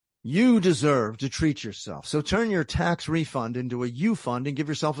You deserve to treat yourself. So turn your tax refund into a U fund and give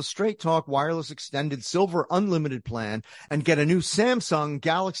yourself a Straight Talk Wireless Extended Silver Unlimited plan and get a new Samsung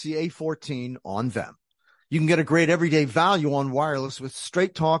Galaxy A14 on them. You can get a great everyday value on wireless with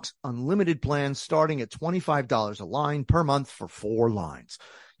Straight Talk's unlimited plan starting at $25 a line per month for 4 lines.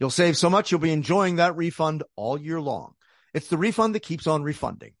 You'll save so much you'll be enjoying that refund all year long. It's the refund that keeps on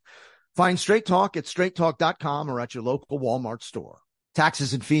refunding. Find Straight Talk at straighttalk.com or at your local Walmart store.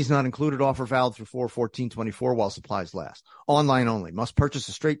 Taxes and fees not included. Offer valid through 4/14/24 while supplies last. Online only. Must purchase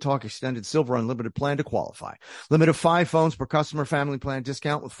a Straight Talk Extended Silver Unlimited plan to qualify. Limit of 5 phones per customer. Family plan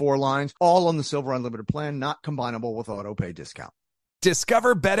discount with 4 lines. All on the Silver Unlimited plan. Not combinable with auto pay discount.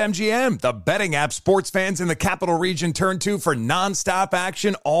 Discover BetMGM, the betting app sports fans in the capital region turn to for nonstop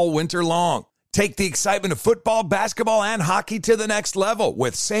action all winter long. Take the excitement of football, basketball, and hockey to the next level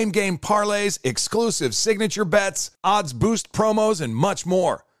with same-game parlays, exclusive signature bets, odds boost promos, and much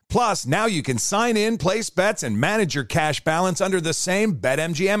more. Plus, now you can sign in, place bets, and manage your cash balance under the same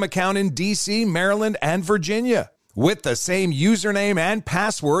BetMGM account in D.C., Maryland, and Virginia. With the same username and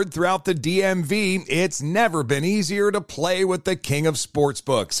password throughout the DMV, it's never been easier to play with the king of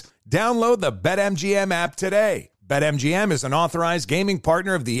sportsbooks. Download the BetMGM app today. BetMGM is an authorized gaming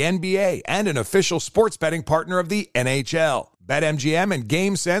partner of the NBA and an official sports betting partner of the NHL. BetMGM and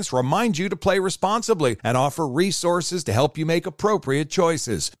GameSense remind you to play responsibly and offer resources to help you make appropriate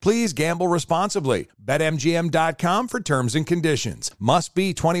choices. Please gamble responsibly. BetMGM.com for terms and conditions. Must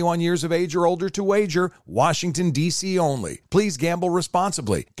be 21 years of age or older to wager. Washington, D.C. only. Please gamble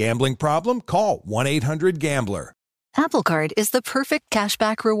responsibly. Gambling problem? Call 1-800-GAMBLER. Apple Card is the perfect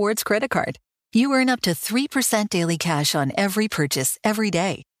cashback rewards credit card. You earn up to 3% daily cash on every purchase every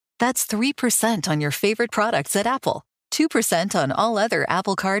day. That's 3% on your favorite products at Apple, 2% on all other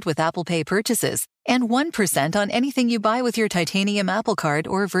Apple Card with Apple Pay purchases, and 1% on anything you buy with your titanium Apple Card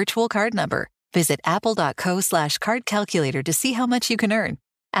or virtual card number. Visit apple.co/card calculator to see how much you can earn.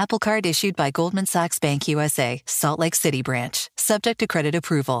 Apple Card issued by Goldman Sachs Bank USA, Salt Lake City branch. Subject to credit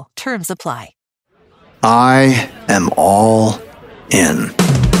approval. Terms apply. I am all in.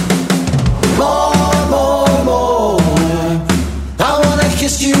 More, more, more. I wanna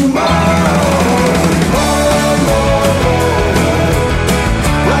kiss you more. More, more, more.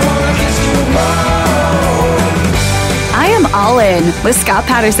 I wanna kiss you more. I am all in with Scott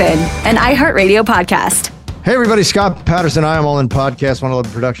Patterson, an iHeartRadio podcast. Hey everybody, Scott Patterson, I Am All In Podcast,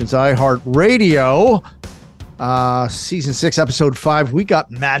 111 Productions, iHeartRadio. Season 6, Episode 5, we got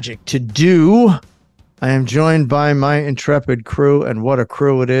magic to do. I am joined by my intrepid crew, and what a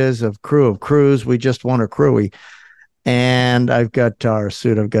crew it is, of crews. We just want a crewy. And I've got Tara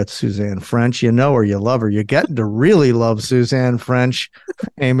Suit. I've got Suzanne French. You know her, you love her. You're getting to really love Suzanne French.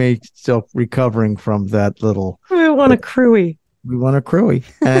 Amy still recovering from that little... We want a crewy. We want a crewy.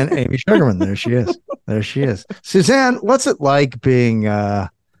 And Amy Sugarman, there she is. There she is. Suzanne, what's it like being...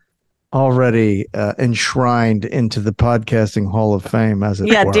 already enshrined into the podcasting Hall of Fame, as it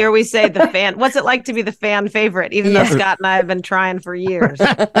were. Dare we say the fan? What's it like to be the fan favorite? Even though Scott and I have been trying for years.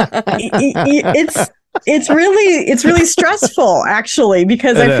 It's really stressful, actually,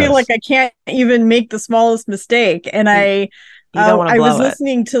 because I feel like I can't even make the smallest mistake, and I was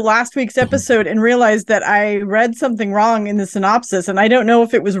listening to last week's episode and realized that I read something wrong in the synopsis, and I don't know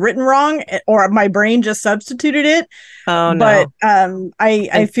if it was written wrong or my brain just substituted it. Oh no! But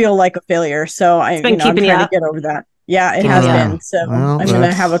I feel like a failure, so I'm trying to get over that. Yeah, it has been. So I'm going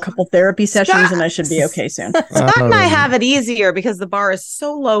to have a couple therapy sessions, and I should be okay soon. Scott and I have it easier because the bar is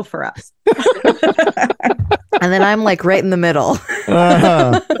so low for us. And then I'm like right in the middle.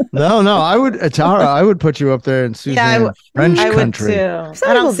 No, I would, Tara, I would put you up there in Suzanne French country. I would too.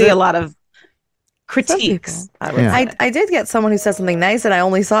 I don't see a lot of critiques. I did get someone who said something nice, and I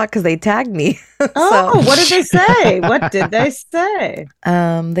only saw it because they tagged me. Oh, what did they say? What did they say?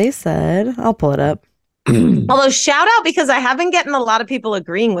 They said, I'll pull it up. Although shout out, because I have been getting a lot of people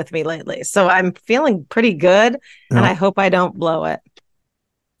agreeing with me lately, so I'm feeling pretty good, and I hope I don't blow it.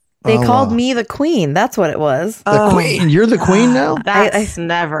 They called me the queen. That's what it was. The queen. You're the queen now? That's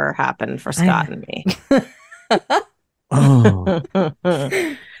never happened for Scott and me.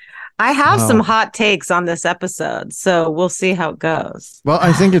 I have some hot takes on this episode, so we'll see how it goes. Well,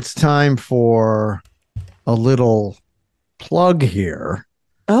 I think it's time for a little plug here.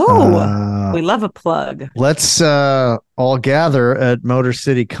 Oh, we love a plug. Let's all gather at Motor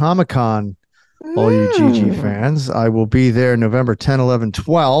City Comic Con, all you GG fans. I will be there November 10, 11,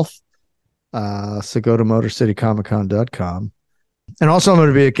 12th. So go to motorcitycomiccon.com. And also I'm going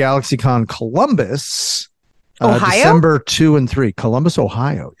to be at GalaxyCon Columbus, Ohio? December 2 and 3. Columbus,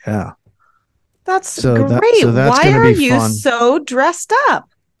 Ohio. Yeah. That's great. That's Why gonna are be you fun. so dressed up?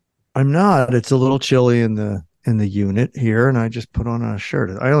 I'm not. It's a little chilly in the unit here, and I just put on a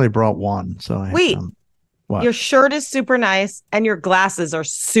shirt. I only brought one, so Wait. What? Your shirt is super nice, and your glasses are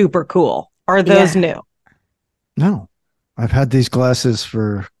super cool. Are those new? No, I've had these glasses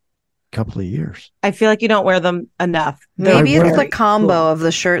for a couple of years. I feel like you don't wear them enough. Maybe it's the combo of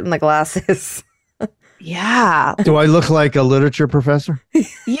the shirt and the glasses. Yeah. Do I look like a literature professor?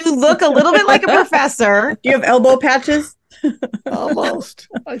 You look a little bit like a professor. Do you have elbow patches? Almost.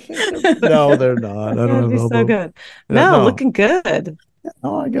 I think no, they're not. I don't know. So good. No, looking good.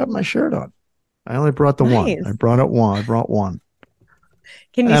 No, I got my shirt on. I only brought the one. I brought one.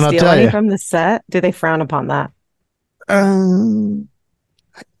 Can you steal any from the set? Do they frown upon that? I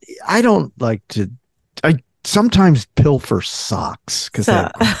don't like to. I sometimes pilfer socks because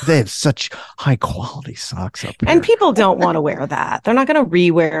they have such high quality socks up here. And people don't want to wear that. They're not going to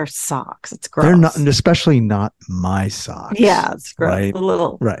re-wear socks. It's gross. They're not, especially not my socks. Yeah, it's gross. Right? A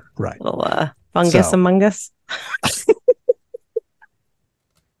little, right. Little fungus among us.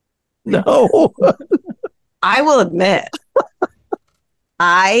 No. I will admit,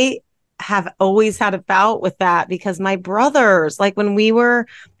 I have always had a bout with that because my brothers, like when we were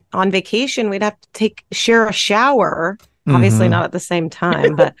on vacation, we'd have to share a shower. Obviously not at the same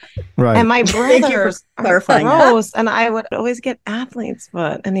time, but right. And my brothers are gross, and I would always get athlete's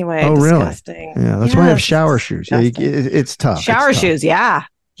foot. Anyway, disgusting. Really? Yeah, that's why I have shower shoes. Yeah, it's tough. Shower shoes, yeah.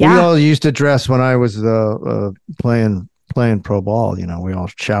 We all used to dress when I was playing pro ball. You know, we all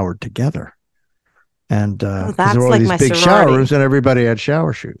showered together, and that's there were all like these my big sorority. shower rooms, and everybody had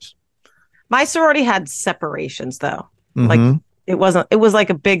shower shoes. My sorority had separations, though. Mm-hmm. Like it was like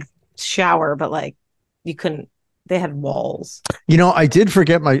a big shower, but like you couldn't. They had walls. You know, I did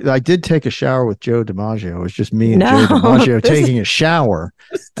take a shower with Joe DiMaggio. It was just me and Joe DiMaggio taking a shower.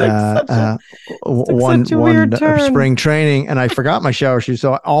 One spring training, and I forgot my shower shoes,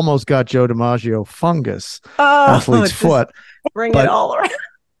 so I almost got Joe DiMaggio fungus, athlete's foot. Bring it all around.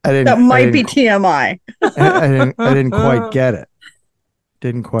 That might be TMI. I didn't quite get it.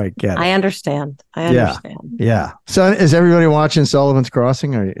 I understand. Yeah. So is everybody watching Sullivan's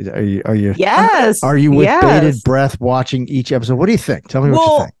Crossing? Are you? Yes. Are you with bated breath watching each episode? What do you think? Tell me what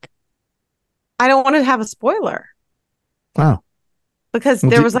you think. I don't want to have a spoiler. Wow. Because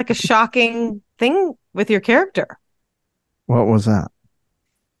there was like a shocking thing with your character. What was that?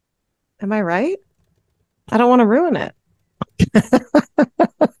 Am I right? I don't want to ruin it.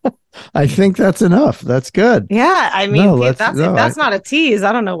 I think that's enough. That's good. Yeah, I mean, if that's not a tease,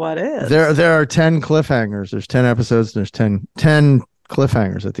 I don't know what is. There are 10 cliffhangers. There's 10 episodes. There's 10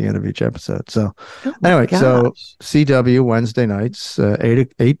 cliffhangers at the end of each episode. So anyway, so CW Wednesday nights,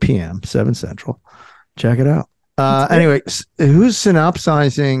 8 p.m., 7 Central. Check it out. Anyway, who's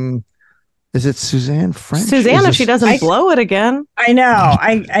synopsizing? Is it Suzanne French? Suzanne, if she doesn't blow it again. I know.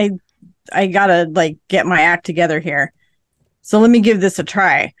 I gotta get my act together here. So let me give this a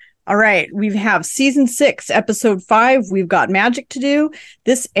try. All right, we have season 6, episode 5. We've got magic to do.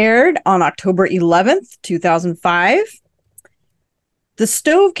 This aired on October 11th, 2005. The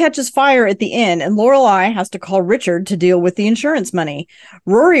stove catches fire at the inn, and Lorelai has to call Richard to deal with the insurance money.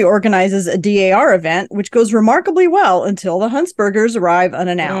 Rory organizes a DAR event, which goes remarkably well until the Huntsbergers arrive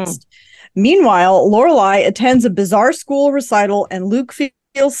unannounced. Meanwhile, Lorelai attends a bizarre school recital, and Luke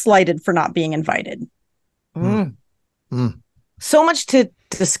feels slighted for not being invited. So much to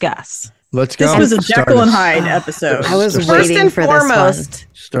discuss. Let's go. This was a Jekyll and Hyde episode. I was waiting for this one.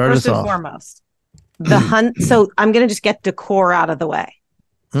 Start us off. The Hunt. So I'm going to just get decor out of the way.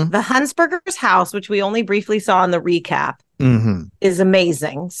 The Huntsberger's house, which we only briefly saw in the recap, is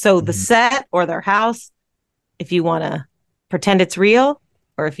amazing. So the set or their house, if you want to pretend it's real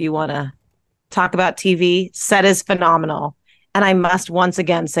or if you want to talk about TV, set is phenomenal. And I must once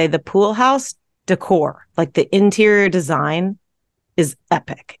again say the pool house decor, like the interior design, is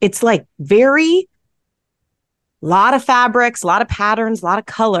epic. It's like very lot of fabrics, a lot of patterns, a lot of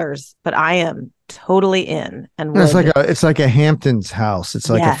colors, but I am totally in. And it's like a Hamptons house. It's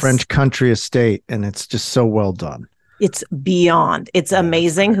like a French country estate, and it's just so well done. It's beyond. It's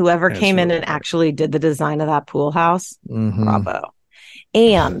amazing. Whoever came in and actually did the design of that pool house, bravo.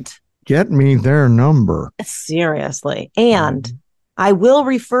 And get me their number. Seriously. And I will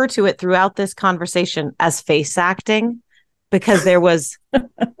refer to it throughout this conversation as face acting, because there was a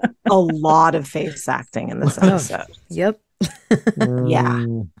lot of face acting in this episode. Yep. Yeah.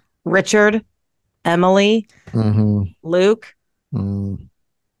 Richard, Emily, Luke.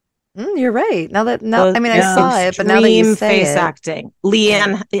 You're right. I saw it, but now that you say face acting.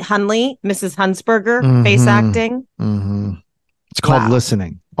 Leanne Hunley, Mrs. Huntsberger, face acting. It's called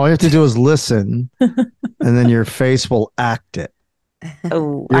listening. All you have to do is listen, and then your face will act it.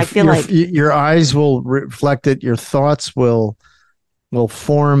 I feel like your eyes will reflect it. Your thoughts will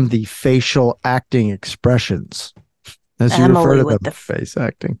form the facial acting expressions as you refer to them. Face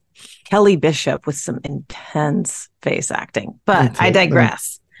acting. Kelly Bishop with some intense face acting, but I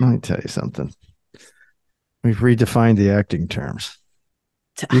digress. Let me tell you something. We've redefined the acting terms.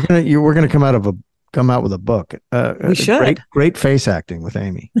 We're gonna come out with a book. We should. Great face acting with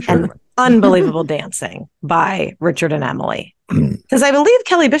Amy. Sure. And unbelievable dancing by Richard and Emily. Because I believe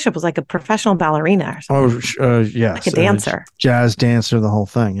Kelly Bishop was like a professional ballerina or something. Yes. Like a dancer. Jazz dancer, the whole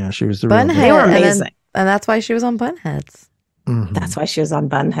thing. Yeah, she was the Bunhead. real. They were amazing. And that's why she was on Bunheads. Mm-hmm. That's why she was on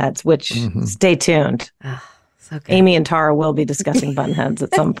Bunheads, which stay tuned. Oh, so good. Amy and Tara will be discussing Bunheads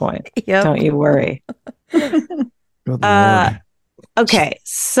at some point. Yep. Don't you worry. Okay,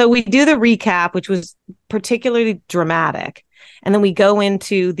 so we do the recap, which was particularly dramatic. And then we go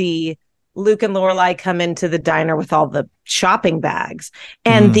into the Luke and Lorelai come into the diner with all the shopping bags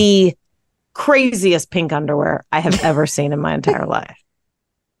and the craziest pink underwear I have ever seen in my entire life.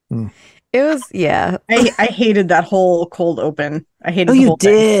 It was, yeah. I hated that whole cold open. I hated the whole you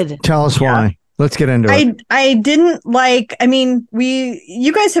did. thing. Tell us why. Let's get into it. I didn't like, I mean,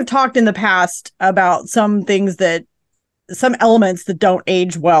 you guys have talked in the past about some elements that don't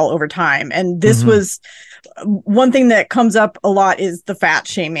age well over time. And this was one thing that comes up a lot is the fat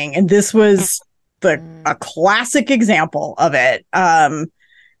shaming. And this was a classic example of it.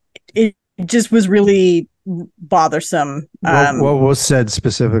 It just was really bothersome. What was said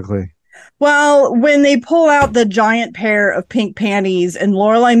specifically? Well, when they pull out the giant pair of pink panties and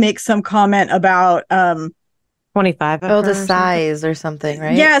Lorelai makes some comment about 25. Oh, the size or something,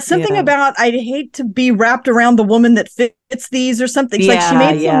 right? Yeah, something about I'd hate to be wrapped around the woman that fits these or something. It's like she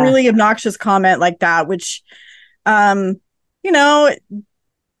made some really obnoxious comment like that, which it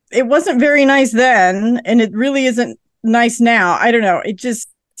wasn't very nice then, and it really isn't nice now. I don't know. It just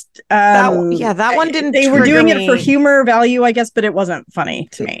that one didn't. They were doing it for humor value, I guess, but it wasn't funny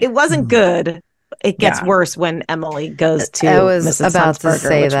to me. It wasn't good. It gets worse when Emily goes to Mrs.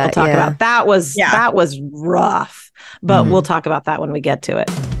 Huntsberger, which we'll talk about. That was rough, but we'll talk about that when we get to it.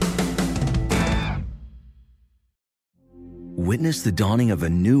 Witness the dawning of a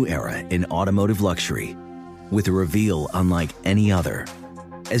new era in automotive luxury with a reveal unlike any other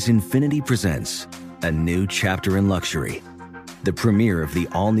as Infiniti presents a new chapter in luxury, the premiere of the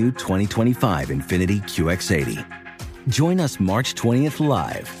all-new 2025 Infiniti QX80. Join us March 20th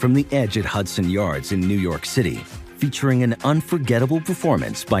live from the Edge at Hudson Yards in New York City, featuring an unforgettable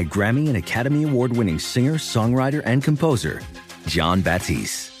performance by Grammy and Academy Award-winning singer, songwriter, and composer, Jon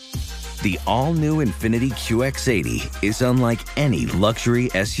Batiste. The all-new Infiniti QX80 is unlike any luxury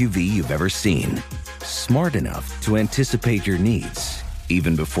SUV you've ever seen. Smart enough to anticipate your needs,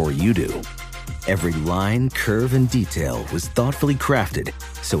 even before you do. Every line, curve, and detail was thoughtfully crafted,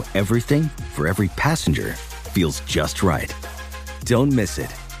 so everything for every passenger feels just right. Don't miss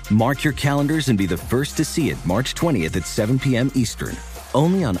it. Mark your calendars and be the first to see it March 20th at 7 p.m. Eastern,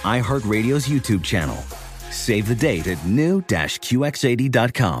 only on iHeartRadio's YouTube channel. Save the date at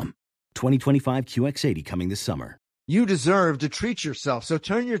new-QX80.com. 2025 QX80 coming this summer. You deserve to treat yourself, so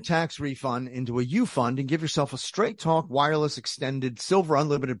turn your tax refund into a U-Fund and give yourself a Straight Talk Wireless Extended Silver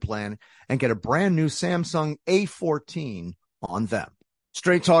Unlimited plan and get a brand new Samsung A14 on them.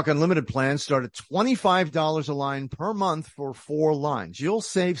 Straight Talk Unlimited plans start at $25 a line per month for 4 lines. You'll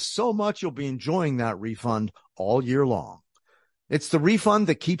save so much you'll be enjoying that refund all year long. It's the refund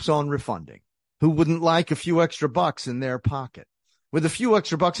that keeps on refunding. Who wouldn't like a few extra bucks in their pocket? With a few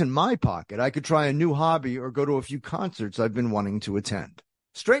extra bucks in my pocket, I could try a new hobby or go to a few concerts I've been wanting to attend.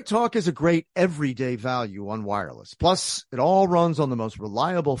 Straight Talk is a great everyday value on wireless. Plus, it all runs on the most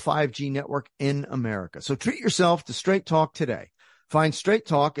reliable 5G network in America. So treat yourself to Straight Talk today. Find Straight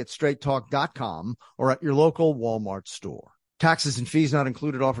Talk at straighttalk.com or at your local Walmart store. Taxes and fees not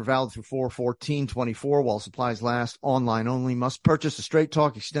included. Offer valid through 4/14/24 while supplies last. Online only. Must purchase a Straight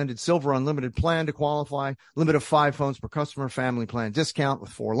Talk Extended Silver Unlimited plan to qualify. Limit of 5 phones per customer. Family plan discount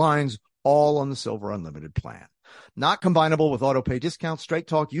with 4 lines. All on the Silver Unlimited plan. Not combinable with auto pay discounts. Straight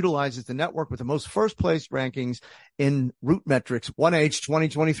Talk utilizes the network with the most first-place rankings in Root Metrics 1H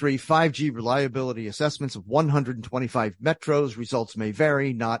 2023 5G reliability assessments of 125 metros. Results may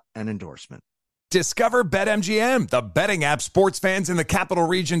vary, not an endorsement. Discover BetMGM, the betting app sports fans in the capital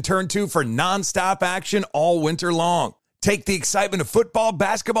region turn to for nonstop action all winter long. Take the excitement of football,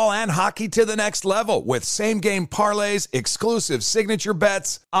 basketball, and hockey to the next level with same-game parlays, exclusive signature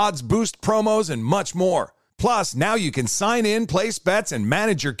bets, odds boost promos, and much more. Plus, now you can sign in, place bets, and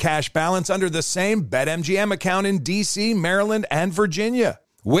manage your cash balance under the same BetMGM account in D.C., Maryland, and Virginia.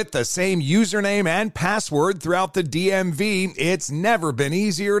 With the same username and password throughout the DMV, it's never been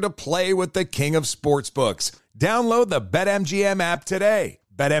easier to play with the king of sportsbooks. Download the BetMGM app today.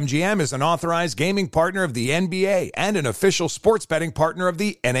 BetMGM is an authorized gaming partner of the NBA and an official sports betting partner of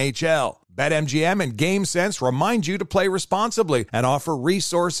the NHL. BetMGM and GameSense remind you to play responsibly and offer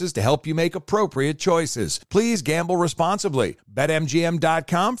resources to help you make appropriate choices. Please gamble responsibly.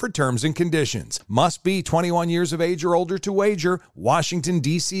 BetMGM.com for terms and conditions. Must be 21 years of age or older to wager. Washington,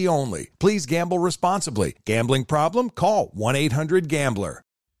 D.C. only. Please gamble responsibly. Gambling problem? Call 1-800-GAMBLER.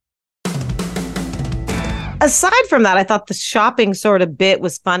 Aside from that, I thought the shopping sort of bit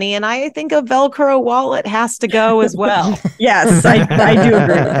was funny, and I think a Velcro wallet has to go as well. Yes, I do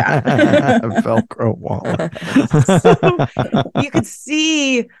agree with that. A Velcro wallet. So you could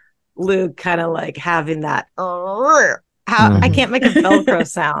see Luke kind of like having that. I can't make a Velcro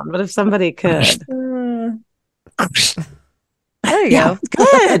sound, but if somebody could. There you go.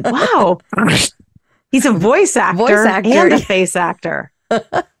 Good. Wow. He's a voice actor and a face actor.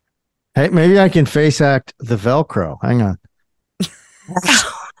 Hey, maybe I can face act the Velcro. Hang on.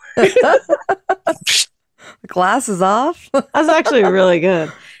 Glasses off. That's actually really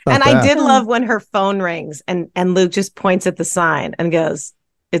good. Not and bad. I did love when her phone rings and Luke just points at the sign and goes,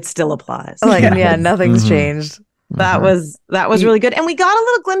 "It still applies." Like, yeah, nothing's changed. That was really good. And we got a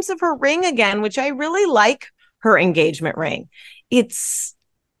little glimpse of her ring again, which I really like her engagement ring. It's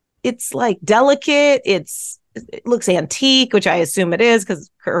like delicate. It looks antique, which I assume it is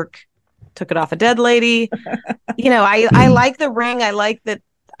because Kirk took it off a dead lady. I like the ring. I like that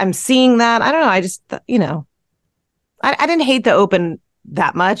I'm seeing that. I don't know. I just, I didn't hate the open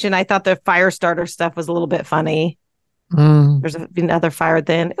that much. And I thought the fire starter stuff was a little bit funny. There's another fire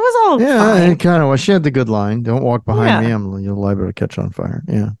then. It was all fine. It kind of was. She had the good line. Don't walk behind me. You're liable to catch on fire.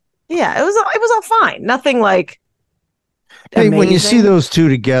 Yeah. Yeah. It was all fine. Nothing like. Hey, amazing. when you see those two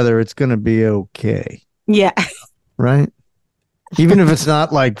together, it's going to be okay. Yeah. Right? Even if it's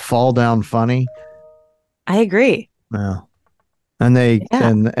not like fall down funny. I agree. Yeah. And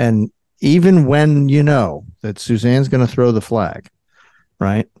and even when you know that Suzanne's going to throw the flag,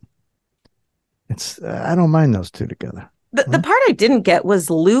 right? I don't mind those two together. The part I didn't get was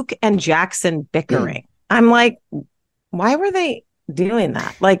Luke and Jackson bickering. I'm like, why were they doing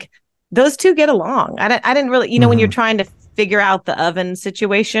that? Like, those two get along. I didn't really, when you're trying to figure out the oven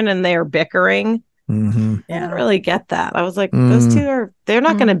situation and they're bickering. I didn't really get that. I was like, those two they're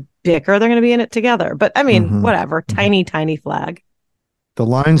not going to bicker. They're going to be in it together. But I mean, whatever. Tiny flag. The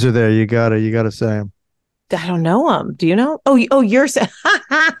lines are there. You gotta say them. I don't know them. Do you know? Oh, you're saying.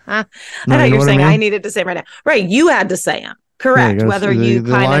 I thought you were saying I needed to say them right now. Right. You had to say them. Correct. Yeah, whether the you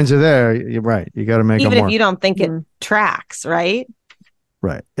kind lines of, are there. You're right. You got to make them even work. if you don't think it tracks, right?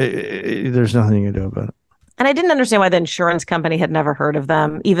 Right. There's nothing you can do about it. And I didn't understand why the insurance company had never heard of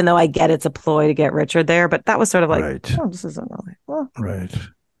them, even though I get it's a ploy to get Richard there. But that was sort of like, this isn't really. Well. Right.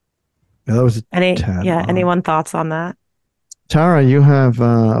 Yeah, that was anyone thoughts on that? Tara, you have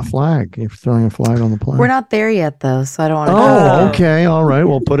a flag. You're throwing a flag on the plane. We're not there yet, though, so I don't want to. Oh, okay. All right.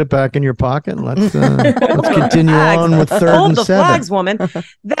 We'll put it back in your pocket. And let's continue on with third Hold and the seven. flags, woman.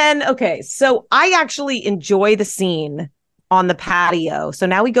 Then, okay. So I actually enjoy the scene on the patio. So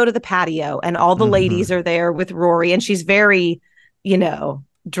now we go to the patio and all the ladies are there with Rory and she's very,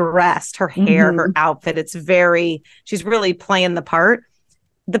 dressed, her hair, her outfit. She's really playing the part.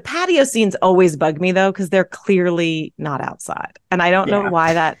 The patio scenes always bug me though, because they're clearly not outside. And I don't know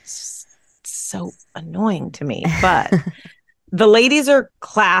why that's so annoying to me, but the ladies are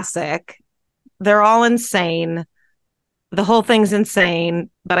classic. They're all insane. The whole thing's insane,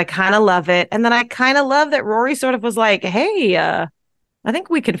 but I kind of love it. And then I kind of love that Rory sort of was like, hey, I think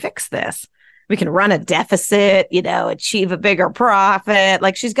we can fix this. We can run a deficit, achieve a bigger profit.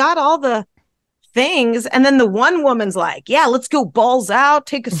 Like she's got all the things. And then the one woman's like, yeah, let's go balls out,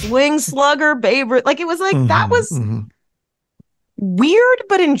 take a swing, slugger, babe. Like it was like, that was weird,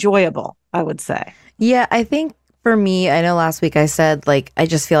 but enjoyable, I would say. Yeah, I think for me, I know last week I said, like, I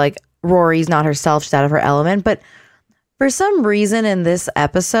just feel like Rory's not herself, she's out of her element. But for some reason in this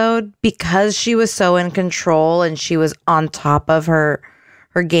episode, because she was so in control and she was on top of her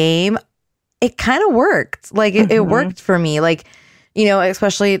game, it kind of worked. Like it worked for me. Like,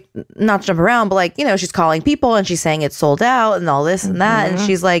 especially not to jump around, but like, she's calling people and she's saying it's sold out and all this and that. And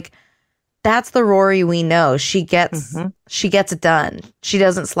she's like, that's the Rory we know. She gets it done. She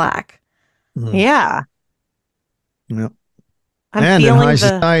doesn't slack. Yeah. Yep. And in high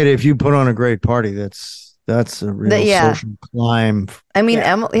society, if you put on a great party, that's a real social climb. I mean,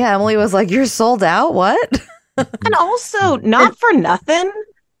 Emily was like, "You're sold out? What?" And also, not for nothing,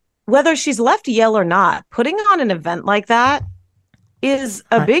 whether she's left Yale or not, putting on an event like that is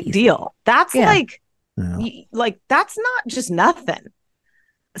a big deal. That's like that's not just nothing.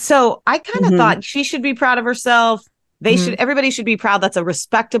 So I kind of thought she should be proud of herself. Everybody should be proud. That's a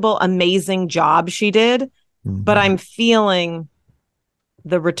respectable, amazing job she did. But I'm feeling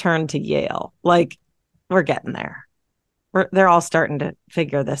the return to Yale. Like, we're getting there. They're all starting to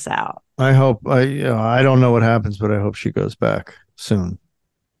figure this out. I hope. I don't know what happens, but I hope she goes back soon.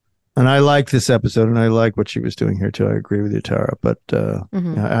 And I like this episode, and I like what she was doing here too. I agree with you, Tara. But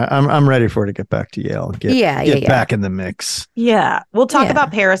I'm ready for her to get back to Yale and get back in the mix. Yeah, we'll talk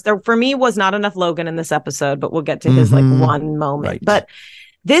about Paris. There, for me, was not enough Logan in this episode, but we'll get to his like one moment. Right. But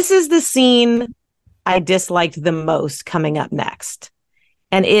this is the scene I disliked the most coming up next,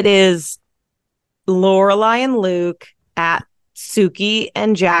 and it is Lorelai and Luke at Suki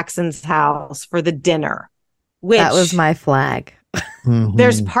and Jackson's house for the dinner. Which that was my flag.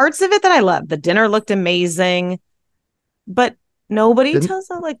 There's parts of it that I love. The dinner looked amazing, but nobody tells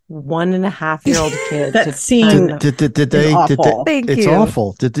a like 1.5-year-old kid that scene. It's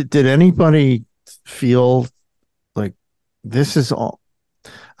awful. Did anybody feel like this is all?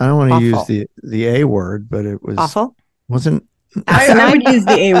 I don't want to use the A word, but it was awful. Wasn't I would use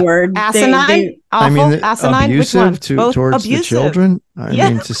the A word. Asinine. Awful. I mean, asinine. abusive towards the children. I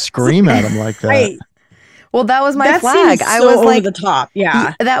mean, to scream at them like that. Right. Well, that was my flag. I was like, over the top.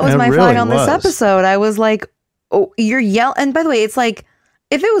 Yeah, that was my flag on this episode. I was like, oh, you're yelling. And by the way, it's like,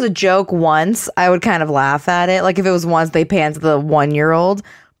 if it was a joke once, I would kind of laugh at it. Like if it was once they panned to the 1-year-old,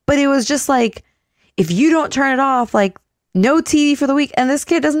 but it was just like, if you don't turn it off, like no TV for the week. And this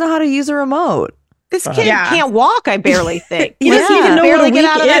kid doesn't know how to use a remote. This kid can't walk, I barely think. He doesn't even know what a week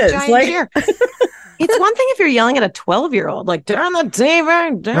is. Like, it's one thing if you're yelling at a 12-year-old, like, turn the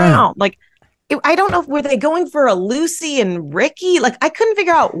TV down. Like, I don't know, were they going for a Lucy and Ricky? Like, I couldn't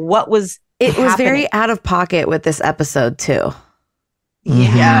figure out what was It was very out of pocket with this episode, too.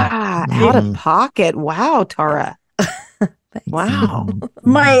 Yeah, out of pocket. Wow, Tara. Wow.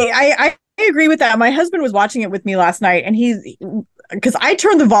 I agree with that. My husband was watching it with me last night, and because I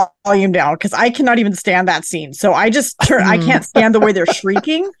turned the volume down because I cannot even stand that scene. So I just I can't stand the way they're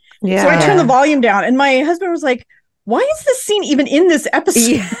shrieking. So I turned the volume down, and my husband was like, why is this scene even in this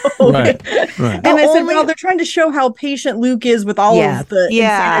episode? Right. And I said, well, they're trying to show how patient Luke is with all of the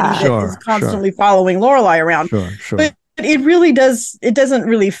insanity that is constantly following Lorelai around. But it really doesn't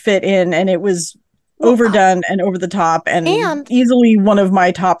really fit in, and it was overdone and over the top, and easily one of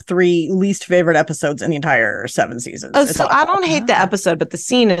my top 3 least favorite episodes in the entire 7 seasons. So I don't hate the episode, but the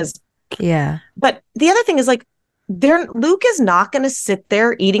scene is But the other thing is, like, Luke is not going to sit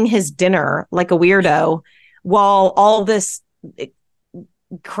there eating his dinner like a weirdo while all this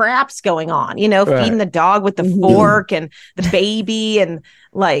crap's going on, feeding the dog with the fork and the baby and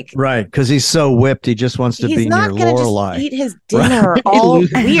like because he's so whipped, he just wants to be near Lorelai. Just eat his dinner all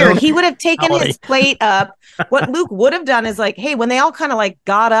weird. He would have taken his plate up. What Luke would have done is like, hey, when they all kind of like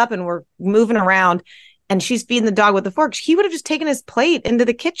got up and were moving around and she's feeding the dog with the fork, he would have just taken his plate into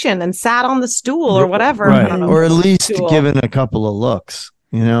the kitchen and sat on the stool or whatever, or at least given a couple of looks,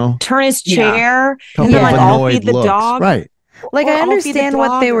 turn his chair and then like I'll feed the dog. Like, I understand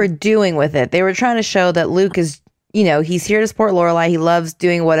what they were doing with it. They were trying to show that Luke is, he's here to support Lorelai. He loves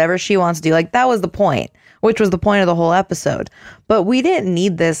doing whatever she wants to do. Like, that was the point, which was the point of the whole episode. But we didn't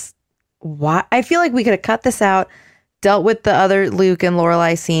need this. Why? I feel like we could have cut this out, dealt with the other Luke and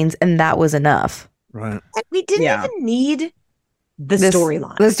Lorelai scenes, and that was enough. Right. We didn't even need the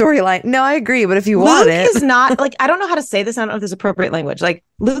storyline. The storyline. No, I agree. But if you want it. Luke is not, like, I don't know how to say this. I don't know if there's appropriate language. Like,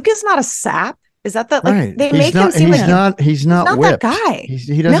 Luke is not a sap. Is that the like they make him seem like he's not whipped. That guy.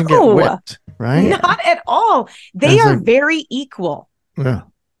 He doesn't get whipped, right? Not at all. They are very equal. Yeah.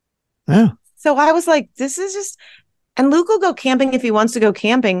 So I was like, this is just, and Luke will go camping if he wants to go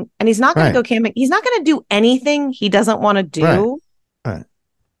camping, and he's not going to go camping. He's not going to do anything he doesn't want to do. Right.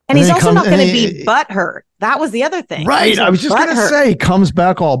 And he's also not going to be butthurt. That was the other thing. Right. I was just going to say, he comes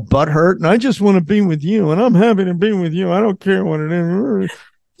back all butthurt, and I just want to be with you, and I'm happy to be with you. I don't care what it is.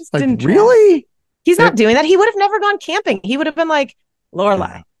 Like, really? He's not doing that. He would have never gone camping. He would have been like,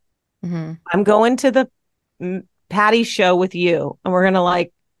 Lorelai, I'm going to the Patty show with you, and we're going to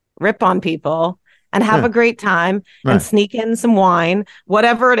like rip on people and have a great time and sneak in some wine,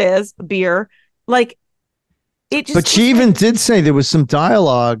 whatever it is, beer. Like, it just. But she even did say there was some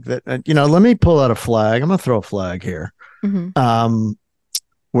dialogue that, let me pull out a flag. I'm going to throw a flag here.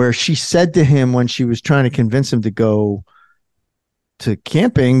 Where she said to him when she was trying to convince him to go to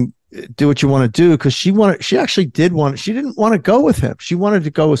camping, do what you want to do, because she didn't want to go with him. She wanted to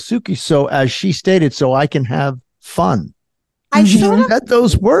go with Suki, so as she stated, so I can have fun. She said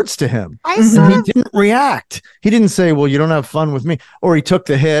those words to him. He didn't react. He didn't say, well, you don't have fun with me. Or he took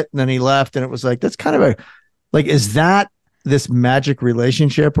the hit and then he left. And it was like, that's kind of is that this magic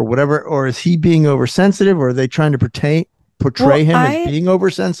relationship or whatever? Or is he being oversensitive? Or are they trying to portray him as being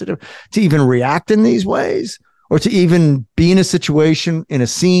oversensitive to even react in these ways? Or to even be in a situation, in a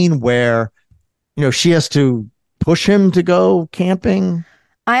scene where, she has to push him to go camping?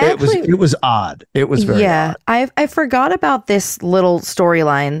 It was odd. It was very odd. I forgot about this little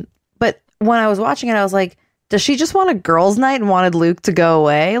storyline, but when I was watching it, I was like, does she just want a girls' night and wanted Luke to go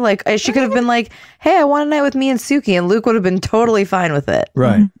away? Like, she could have been like, hey, I want a night with me and Suki, and Luke would have been totally fine with it.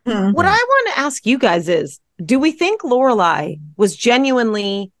 Right. Mm-hmm. What I want to ask you guys is, do we think Lorelai was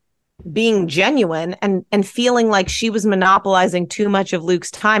genuinely being genuine and feeling like she was monopolizing too much of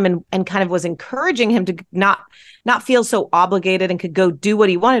Luke's time and kind of was encouraging him to not feel so obligated and could go do what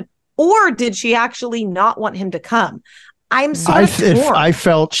he wanted? Or did she actually not want him to come? I'm sort of torn. I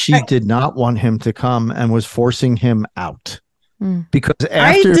felt she did not want him to come and was forcing him out. Because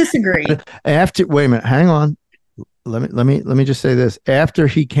I disagree. Wait a minute, hang on. Let me just say this. After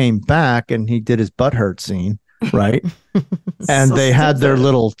he came back and he did his butthurt scene, right? And they had their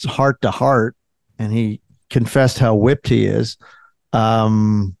little heart to heart, and he confessed how whipped he is.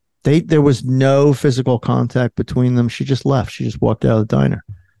 There was no physical contact between them. She just left. She just walked out of the diner.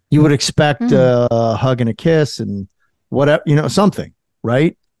 You would expect a hug and a kiss and whatever, something,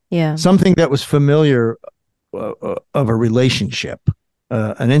 right? Yeah. Something that was familiar of a relationship,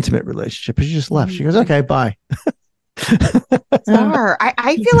 an intimate relationship. But she just left. She goes, okay, bye.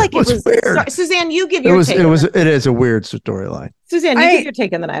 I feel like it was weird. Sorry, Suzanne, you give your take. It is a weird storyline. Suzanne, you give your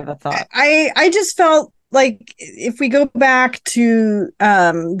take, and then I have a thought. I just felt like if we go back to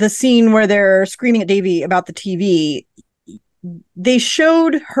the scene where they're screaming at Davy about the TV, they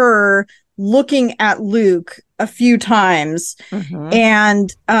showed her looking at Luke a few times.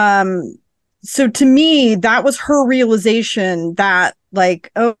 And so to me, that was her realization that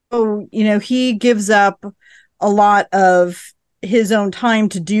he gives up a lot of his own time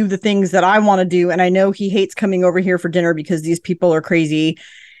to do the things that I want to do. And I know he hates coming over here for dinner because these people are crazy.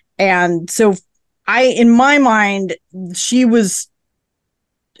 And so in my mind, she wasn't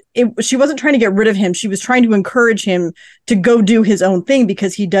trying to get rid of him. She was trying to encourage him to go do his own thing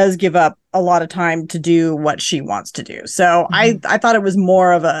because he does give up a lot of time to do what she wants to do. So I thought it was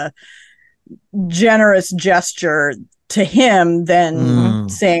more of a generous gesture to him than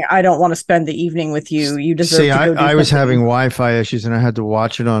saying, I don't want to spend the evening with you. You deserve to go do I was having Wi-Fi issues and I had to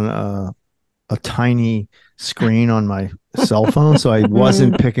watch it on a tiny screen on my cell phone. So I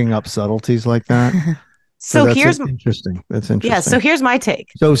wasn't picking up subtleties like that. So here's interesting. That's interesting. Yeah. So here's my take.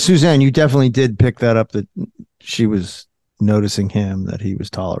 So Suzanne, you definitely did pick that up, that she was noticing him, that he was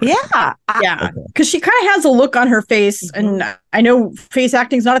tolerating. Yeah. Yeah. Because she kind of has a look on her face, and I know face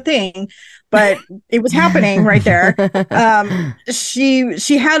acting is not a thing, but it was happening right there.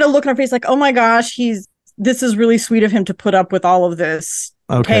 She had a look on her face like, oh my gosh, this is really sweet of him to put up with all of this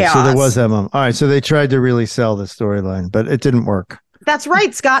chaos. So there was that moment. All right. So they tried to really sell the storyline, but it didn't work. That's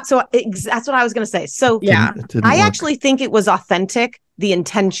right, Scott. So that's what I was going to say. So yeah, I actually think it was authentic, the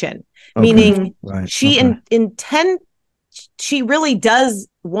intention, meaning she really does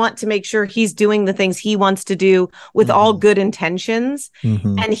want to make sure he's doing the things he wants to do with all good intentions.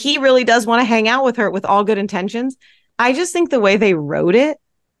 And he really does want to hang out with her with all good intentions. I just think the way they wrote it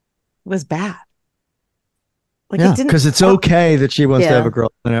was bad. Because it's okay that she wants to have a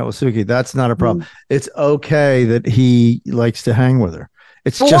girl out with Suki. That's not a problem. It's okay that he likes to hang with her.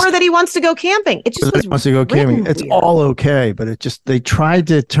 It's just that he wants to go camping. It just wants to go camping. It's all okay, but they tried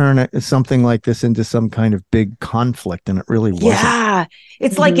to turn something like this into some kind of big conflict, and it really wasn't. Yeah,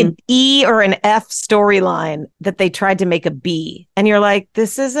 it's like an E or an F storyline that they tried to make a B, and you're like,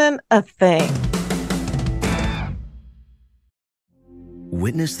 this isn't a thing.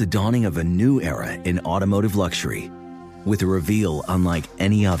 Witness the dawning of a new era in automotive luxury with a reveal unlike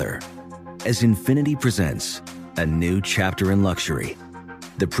any other as Infiniti presents a new chapter in luxury,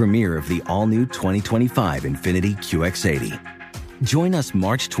 the premiere of the all-new 2025 Infiniti QX80. Join us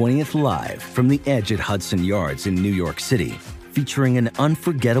March 20th live from the Edge at Hudson Yards in New York City, featuring an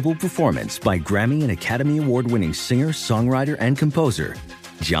unforgettable performance by Grammy and Academy Award-winning singer, songwriter, and composer,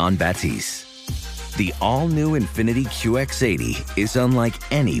 Jon Batiste. The all-new Infiniti QX80 is unlike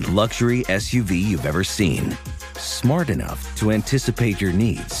any luxury SUV you've ever seen. Smart enough to anticipate your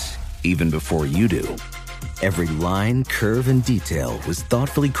needs, even before you do. Every line, curve, and detail was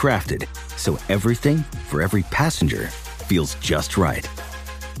thoughtfully crafted, so everything for every passenger feels just right.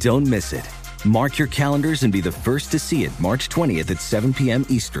 Don't miss it. Mark your calendars and be the first to see it March 20th at 7 p.m.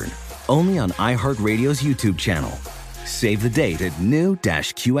 Eastern, only on iHeartRadio's YouTube channel. Save the date at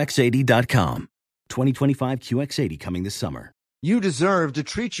new-QX80.com. 2025 QX80 coming this summer. You deserve to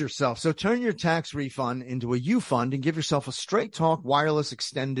treat yourself, so turn your tax refund into a U-Fund and give yourself a Straight Talk Wireless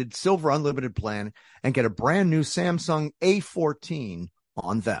Extended Silver Unlimited plan and get a brand new Samsung A14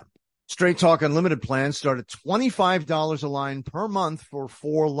 on them. Straight Talk Unlimited plans start at $25 a line per month for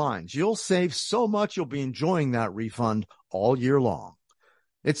 4 lines. You'll save so much you'll be enjoying that refund all year long.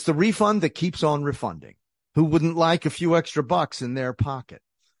 It's the refund that keeps on refunding. Who wouldn't like a few extra bucks in their pocket?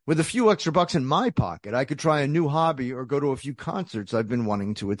 With a few extra bucks in my pocket, I could try a new hobby or go to a few concerts I've been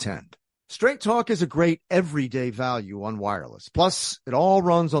wanting to attend. Straight Talk is a great everyday value on wireless. Plus, it all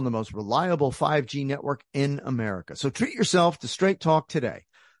runs on the most reliable 5G network in America. So treat yourself to Straight Talk today.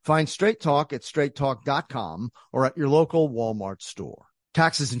 Find Straight Talk at straighttalk.com or at your local Walmart store.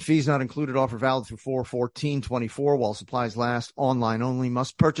 Taxes and fees not included. Offer valid through 4/14/24 while supplies last. Online only.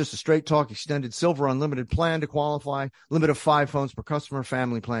 Must purchase a Straight Talk Extended Silver Unlimited plan to qualify. Limit of 5 phones per customer.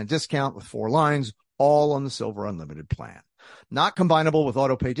 Family plan discount with 4 lines. All on the Silver Unlimited plan. Not combinable with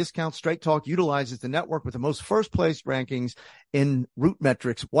auto pay discounts. Straight Talk utilizes the network with the most first-place rankings in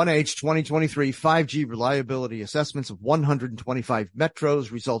RootMetrics 1H 2023 5G reliability assessments of 125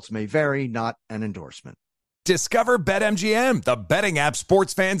 metros. Results may vary. Not an endorsement. Discover BetMGM, the betting app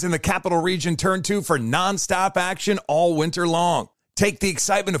sports fans in the capital region turn to for nonstop action all winter long. Take the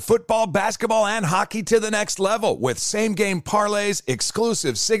excitement of football, basketball, and hockey to the next level with same-game parlays,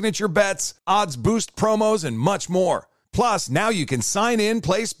 exclusive signature bets, odds boost promos, and much more. Plus, now you can sign in,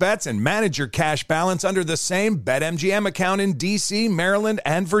 place bets, and manage your cash balance under the same BetMGM account in D.C., Maryland,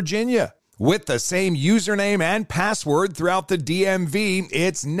 and Virginia. With the same username and password throughout the DMV,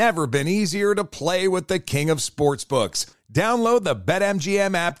 it's never been easier to play with the king of sportsbooks. Download the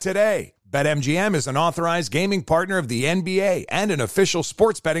BetMGM app today. BetMGM is an authorized gaming partner of the NBA and an official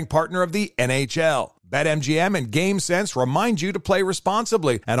sports betting partner of the NHL. BetMGM and GameSense remind you to play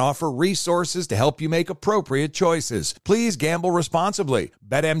responsibly and offer resources to help you make appropriate choices. Please gamble responsibly.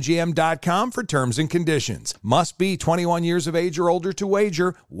 BetMGM.com for terms and conditions. Must be 21 years of age or older to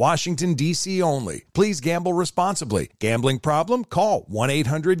wager. Washington, D.C. only. Please gamble responsibly. Gambling problem? Call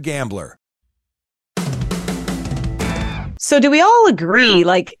 1-800-GAMBLER. So do we all agree,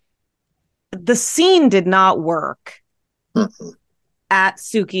 like, the scene did not work at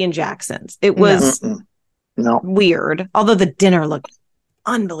Suki and Jackson's? It was weird, although the dinner looked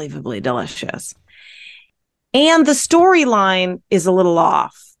unbelievably delicious. And the storyline is a little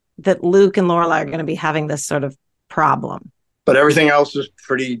off, that Luke and Lorelai are going to be having this sort of problem. But everything else was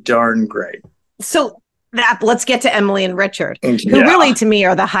pretty darn great. So let's get to Emily and Richard, who really, to me,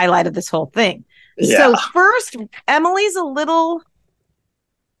 are the highlight of this whole thing. Yeah. So first, Emily's a little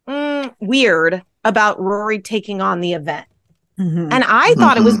weird about Rory taking on the event. And I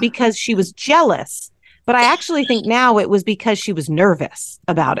thought it was because she was jealous, but I actually think now it was because she was nervous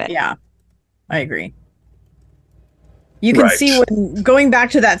about it. Yeah, I agree. You can see when going back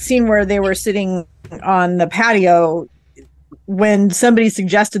to that scene where they were sitting on the patio, when somebody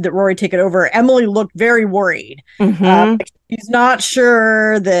suggested that Rory take it over, Emily looked very worried. She's not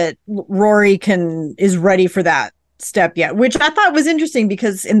sure that Rory is ready for that step yet, which I thought was interesting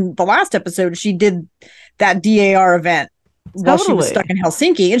because in the last episode, she did that DAR event while she was stuck in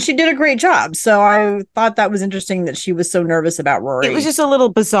Helsinki, and she did a great job. So I thought that was interesting that she was so nervous about Rory. It was just a little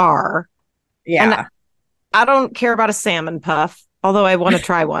bizarre. Yeah. And I don't care about a salmon puff, although I want to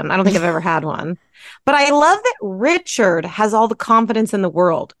try one. I don't think I've ever had one. But I love that Richard has all the confidence in the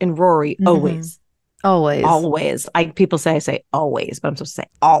world in Rory always. Always. People say I say always, but I'm supposed to say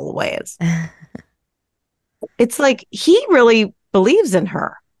always. It's like he really believes in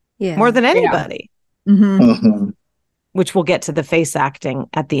her more than anybody. Which we'll get to the face acting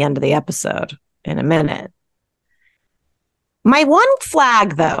at the end of the episode in a minute. My one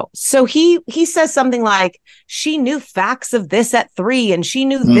flag, though, so he says something like, she knew facts of this at 3, and she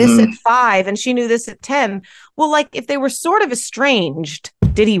knew this at 5, and she knew this at 10. Well, like, if they were sort of estranged,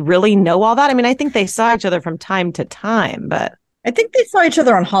 did he really know all that? I mean, I think they saw each other from time to time, but I think they saw each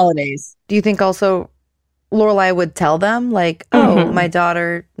other on holidays. Do you think also Lorelai would tell them, like, oh, my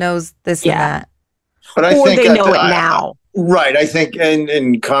daughter knows this and that? But I or think they know it now. Right. I think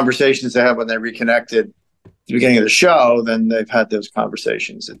in conversations they had when they reconnected at the beginning of the show, then they've had those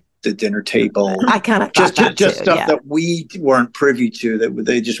conversations at the dinner table. I kind of just stuff that we weren't privy to, that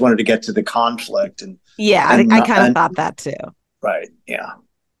they just wanted to get to the conflict. I kind of thought that too. Right. Yeah.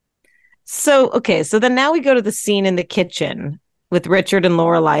 So then now we go to the scene in the kitchen with Richard and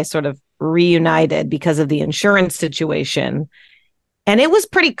Lorelai sort of reunited because of the insurance situation. And it was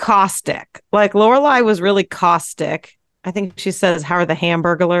pretty caustic. Like, Lorelai was really caustic. I think she says, how are the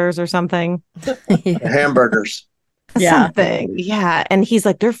hamburglers or something? Hamburgers. something. Yeah. And he's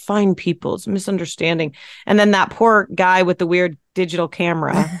like, they're fine people. It's a misunderstanding. And then that poor guy with the weird digital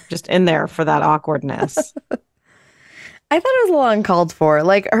camera just in there for that awkwardness. I thought it was a little uncalled for,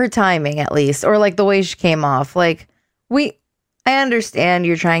 like her timing at least, or like the way she came off. Like I understand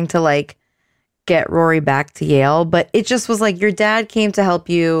you're trying to like get Rory back to Yale, but it just was like your dad came to help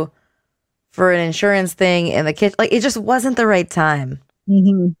you for an insurance thing in the kitchen. Like it just wasn't the right time.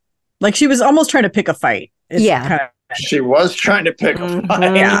 Mm-hmm. Like she was almost trying to pick a fight. She was trying to pick a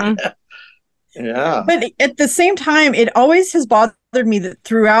fight. Yeah. But at the same time, it always has bothered me that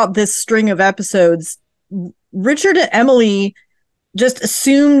throughout this string of episodes, Richard and Emily just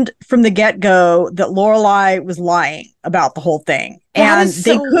assumed from the get-go that Lorelai was lying about the whole thing. And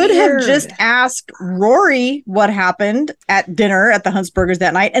they could have just asked Rory what happened at dinner at the Huntsbergers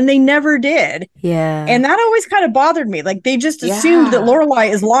that night, and they never did. Yeah. And that always kind of bothered me. Like they just assumed that Lorelai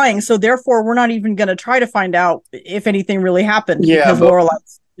is lying, so therefore we're not even going to try to find out if anything really happened. Yeah, because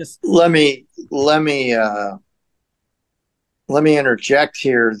Lorelai's just... Let me interject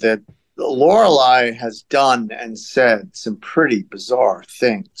here that Lorelai has done and said some pretty bizarre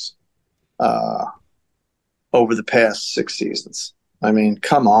things over the past 6 seasons. I mean,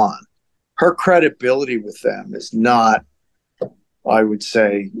 come on. Her credibility with them is not, I would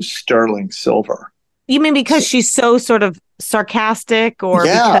say, sterling silver. You mean because she's so sort of sarcastic, or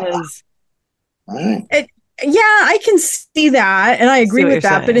because... Right. Yeah, I can see that, and I agree with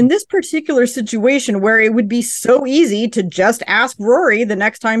that. But in this particular situation, where it would be so easy to just ask Rory the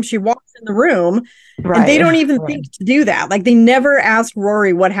next time she walks in the room, and they don't even think to do that. Like they never asked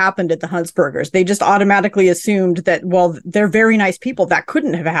Rory what happened at the Huntsbergers. They just automatically assumed that, well, they're very nice people. That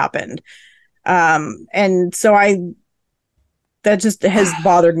couldn't have happened. And so that just has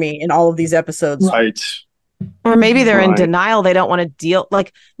bothered me in all of these episodes. Right. Or maybe they're in denial. They don't want to deal,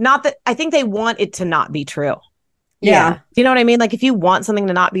 like, not that, I think they want it to not be true. Yeah. Do you know what I mean? Like if you want something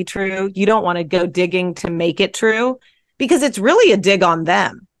to not be true, you don't want to go digging to make it true, because it's really a dig on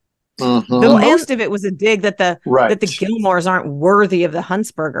them. Most of it was a dig that the Gilmores aren't worthy of the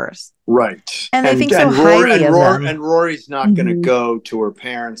Huntsbergers. Right. And they think so highly of them. And Rory's not going to go to her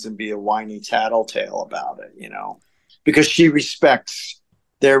parents and be a whiny tattletale about it, because she respects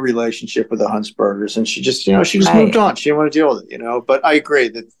their relationship with the Huntsbergers, and she just, she just moved on. She didn't want to deal with it, But I agree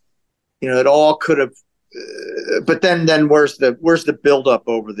that, it all could have. But then where's the buildup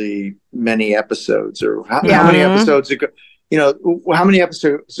over the many episodes, or how many episodes ago? How many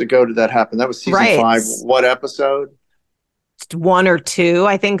episodes ago did that happen? That was season 5. What episode? 1 or 2,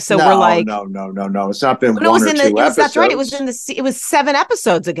 I think. So no, we're like, no. It's not been 1 or 2 episodes. That's right. It was 7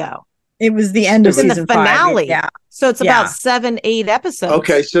 episodes ago. It was the end of season 5. The finale. Yeah. So it's about 7-8 episodes.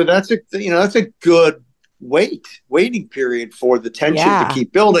 Okay, so that's a good waiting period for the tension to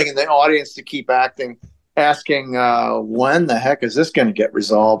keep building and the audience to keep asking when the heck is this going to get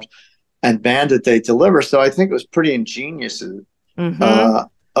resolved, and Bandit they deliver. So I think it was pretty ingenious of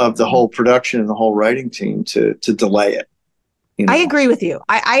the whole production and the whole writing team to delay it. I agree with you.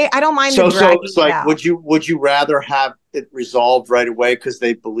 I don't mind. So it's like, would you rather have it resolved right away because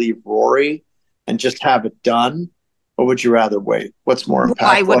they believe Rory and just have it done, or would you rather wait? What's more impactful?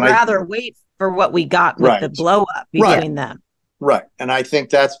 I would rather wait for what we got with the blow up between them. Right. And I think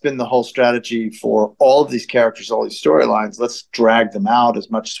that's been the whole strategy for all of these characters, all these storylines. Let's drag them out as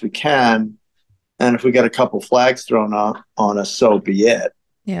much as we can. And if we get a couple flags thrown on us, so be it.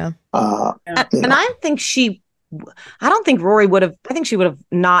 Yeah. And I don't think Rory would have. I think she would have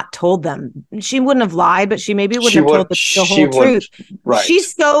not told them. She wouldn't have lied, but she maybe wouldn't have told the whole truth. Right.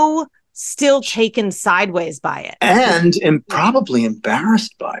 She's so still taken sideways by it, and probably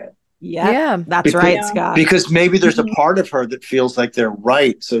embarrassed by it. Yeah, that's right, Scott. Because maybe there's a part of her that feels like they're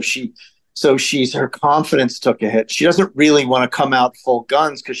right. So she's her confidence took a hit. She doesn't really want to come out full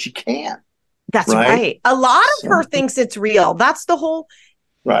guns because she can't. That's right. A lot of her thinks it's real. That's the whole.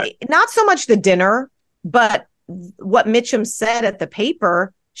 Right. Not so much the dinner, but what Mitchum said at the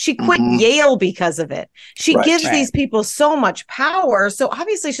paper, she quit Yale because of it. She gives these people so much power. So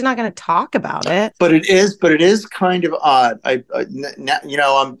obviously she's not going to talk about it. But it is kind of odd.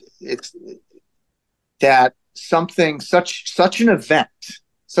 It's that something, such an event,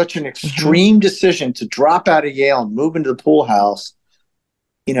 such an extreme decision to drop out of Yale and move into the pool house,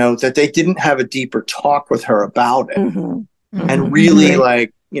 that they didn't have a deeper talk with her about it and really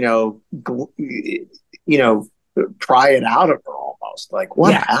pry it out of her almost. Like,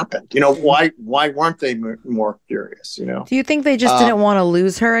 what happened? Why weren't they more curious? Do you think they just didn't want to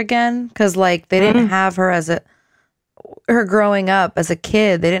lose her again? Because they didn't have her her growing up as a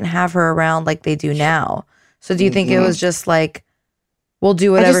kid. They didn't have her around like they do now. So do you think it was just like we'll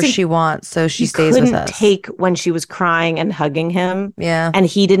do whatever she wants, so she stays with us. Take when she was crying and hugging him. Yeah. And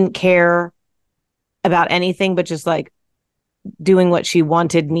he didn't care about anything but just like doing what she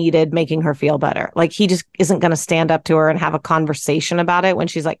wanted, needed, making her feel better. Like he just isn't going to stand up to her and have a conversation about it when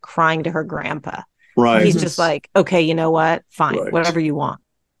she's like crying to her grandpa. Right. He's just like, okay, you know what? Fine. Right. Whatever you want.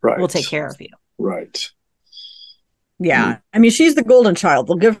 Right. We'll take care of you. Right. Yeah. I mean, she's the golden child.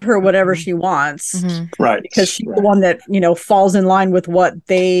 They'll give her whatever she wants. Mm-hmm. Right. Because she's the one that, falls in line with what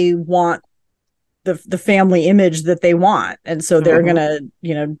they want, the family image that they want. And so they're going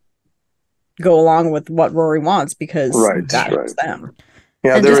to, go along with what Rory wants because that's them.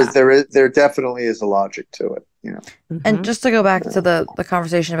 Yeah, there definitely is a logic to it, And just to go back to the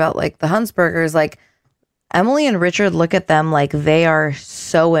conversation about like the Huntsbergers, like Emily and Richard look at them like they are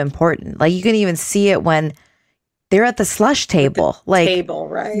so important. Like you can even see it when they're at the slush table. Like table,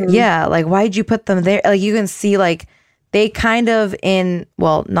 right? Yeah, like why'd you put them there? Like you can see like they kind of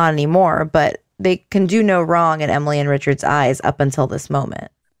not anymore, but they can do no wrong in Emily and Richard's eyes up until this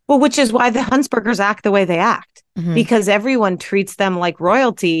moment. Well, which is why the Huntsbergers act the way they act, because everyone treats them like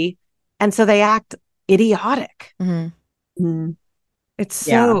royalty, and so they act idiotic. It's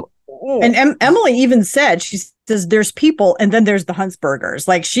so... And Emily even said, she says, there's people, and then there's the Huntsbergers.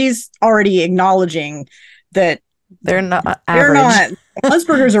 Like, she's already acknowledging that they're not average.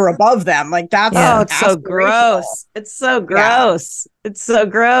 Huntsbergers are above them. Like, that's... it's so gross. It's so gross. Yeah. It's so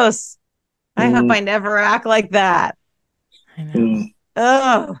gross. I hope I never act like that. I know.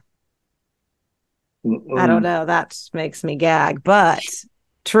 Oh, I don't know. That makes me gag, but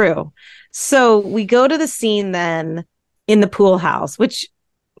true. So we go to the scene then in the pool house, which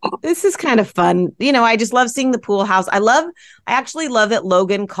this is kind of fun. I just love seeing the pool house. I actually love that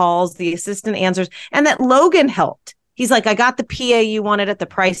Logan calls, the assistant answers, and that Logan helped. He's like, I got the PA you wanted at the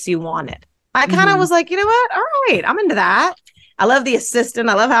price you wanted. I kind of was like, you know what? All right, I'm into that. I love the assistant.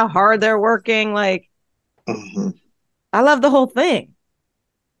 I love how hard they're working. Like, I love the whole thing.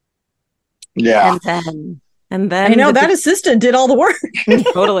 Yeah. And then I know that assistant did all the work.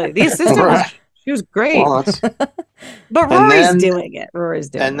 Totally. The assistant she was great. Well, but Rory's doing it. Rory's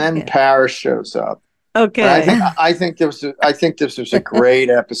doing it. And then Paris shows up. Okay. And I think this was a great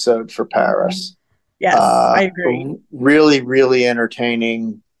episode for Paris. Yes, I agree. Really, really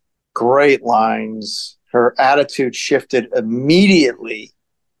entertaining. Great lines. Her attitude shifted immediately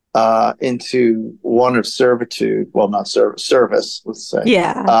into one of servitude. Well, not service, let's say.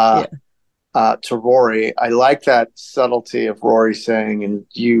 Yeah. To Rory. I like that subtlety of Rory saying, and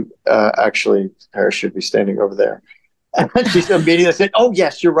you actually, Paris should be standing over there. And she's immediately said, oh,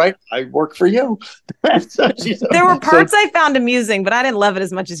 yes, you're right. I work for you. There were parts I found amusing, but I didn't love it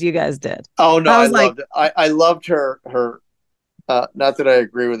as much as you guys did. Oh, no, I loved it. I loved her not that I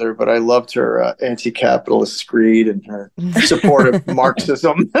agree with her, but I loved her anti-capitalist screed and her support of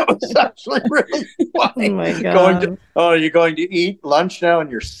Marxism. That was actually really funny. Oh my God. You're going to eat lunch now in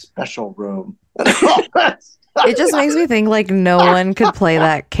your special room. It just makes me think like no one could play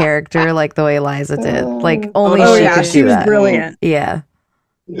that character like the way Liza did. Like only she could do that. She was brilliant. Yeah.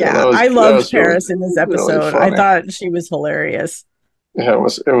 Yeah, I loved Paris in this episode. Really I thought she was hilarious. Yeah, it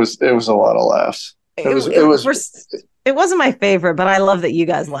was a lot of laughs. It wasn't my favorite, but I love that you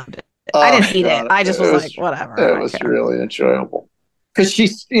guys loved it. I didn't hate it. I just was like, whatever. It was really enjoyable because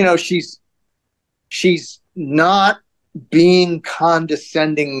she's not being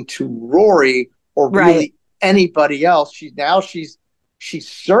condescending to Rory or really anybody else. She's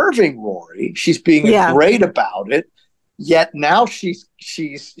serving Rory. She's being great about it. Yet now she's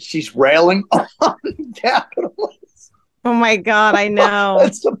railing on capitalism. Oh my God, I know.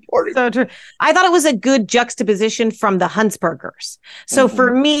 That's supporting. So true. I thought it was a good juxtaposition from the Huntsbergers. So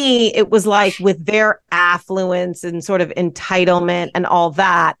for me, it was like with their affluence and sort of entitlement and all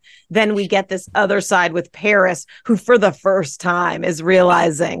that, then we get this other side with Paris, who for the first time is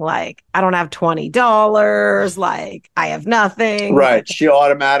realizing like, I don't have $20, like I have nothing. Right. She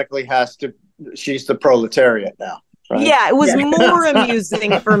automatically she's the proletariat now. Right? Yeah, it was more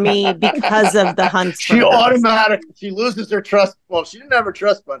amusing for me because of the Huntsbergers. She loses her trust. Well, she didn't have her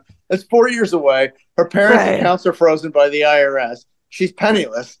trust fund. That's 4 years away. Her parents' accounts are frozen by the IRS. She's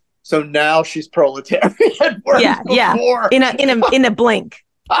penniless, so now she's proletariat. In a blink.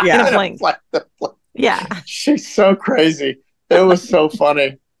 Yeah, in a blink. Yeah, she's so crazy. It was so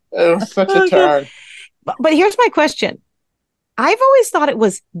funny. It was such a turn. But here's my question. I've always thought it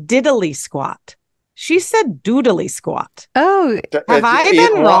was diddly squat. She said doodly squat. Oh, have I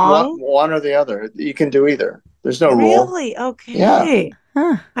been wrong? One or the other. You can do either. There's no rule. Really? Okay. Yeah.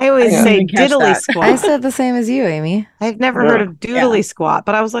 Huh. I always say diddly squat. I said the same as you, Amy. I've never heard of doodly squat,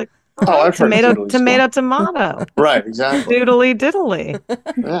 but I was like, I've heard tomato. Right, exactly. Doodly diddly.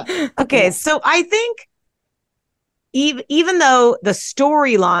 Yeah. Okay, so I think even though the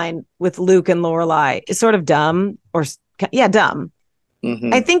storyline with Luke and Lorelai is sort of dumb, dumb.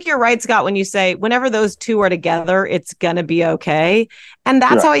 Mm-hmm. I think you're right, Scott, when you say whenever those two are together, it's going to be okay. And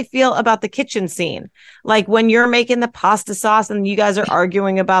that's how I feel about the kitchen scene. Like when you're making the pasta sauce and you guys are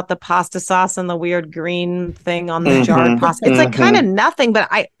arguing about the pasta sauce and the weird green thing on the jarred pasta. It's like kind of nothing, but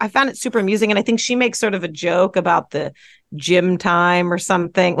I found it super amusing. And I think she makes sort of a joke about the gym time or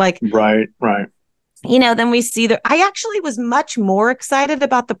something. Like, right. You know, then we see that I actually was much more excited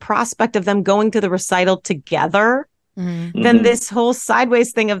about the prospect of them going to the recital together. Than this whole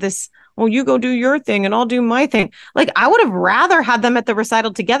sideways thing of this, well, you go do your thing and I'll do my thing. Like, I would have rather had them at the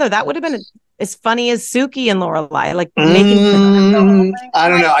recital together. That would have been as funny as Suki and Lorelai, like making. I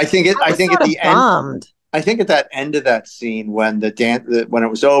don't know. I think at the end, I think at that end of that scene when when it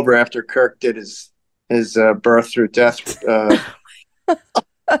was over after Kirk did his birth through death, God,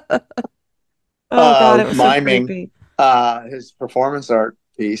 it was miming his performance art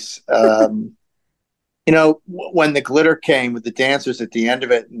piece. You know, when the glitter came with the dancers at the end of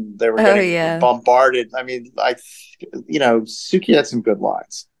it and they were getting bombarded. I mean, Suki had some good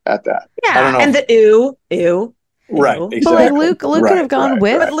lines at that. Yeah, I don't know and the ew. Right, exactly. But like Luke could have gone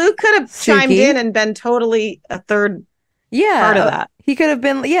with. But Luke could have chimed in and been totally a third part of that. He could have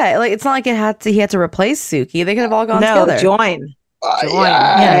been, like it's not like he had to replace Suki. They could have all gone together. Join. I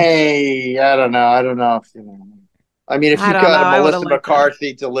don't know. I don't know if I mean, if you've got Melissa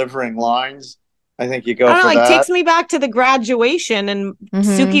McCarthy delivering lines, I think you go for that. It takes me back to the graduation, and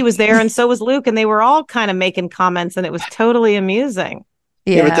Suki was there, and so was Luke, and they were all kind of making comments, and it was totally amusing.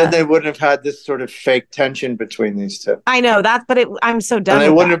 Yeah, but then they wouldn't have had this sort of fake tension between these two. I know that, but I'm so done. And they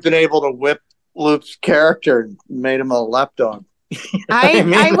wouldn't have been able to whip Luke's character and made him a lapdog.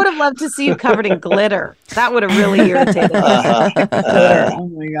 I would have loved to see you covered in glitter. That would have really irritated me. Oh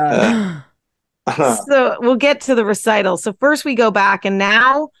my god. So we'll get to the recital. So first we go back, and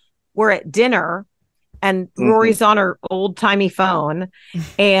now we're at dinner. And Rory's on her old-timey phone,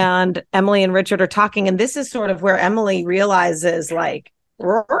 and Emily and Richard are talking. And this is sort of where Emily realizes, like,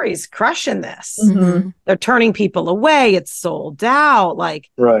 Rory's crushing this. They're turning people away. It's sold out. Like,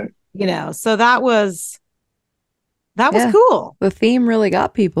 so that was cool. The theme really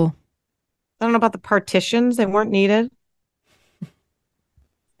got people. I don't know about the partitions. They weren't needed.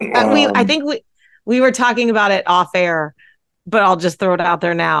 I think we were talking about it off air, but I'll just throw it out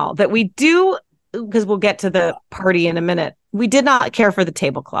there now that we do, because we'll get to the party in a minute. We did not care for the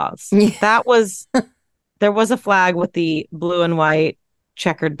tablecloths. There was a flag with the blue and white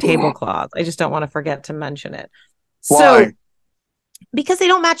checkered tablecloth. I just don't want to forget to mention it. Why? So, because they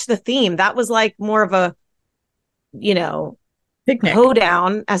don't match the theme. That was like more of a, picnic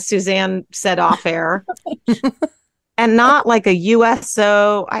hoedown, as Suzanne said off air, and not like a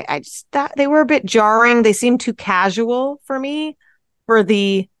USO. I just thought they were a bit jarring. They seemed too casual for me for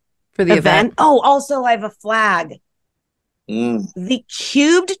the event. Oh, also I have a flag. The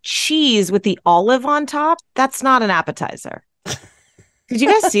cubed cheese with the olive on top, that's not an appetizer. Did you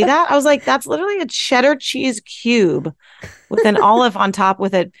guys see that? I was like, that's literally a cheddar cheese cube with an olive on top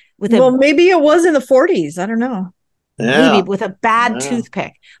well, maybe it was in the 40s. I don't know. Maybe with a bad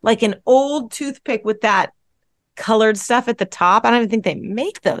toothpick, like an old toothpick with that colored stuff at the top. I don't even think they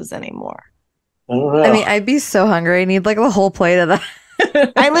make those anymore. I mean, I'd be so hungry. I need like the whole plate of that.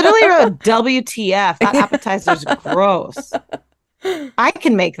 I literally wrote WTF. That appetizer's gross. I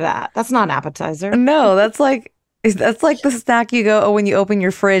can make that. That's not an appetizer. No, that's like the snack you go when you open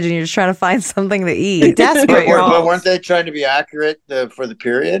your fridge and you're just trying to find something to eat. Desperate. But weren't they trying to be accurate for the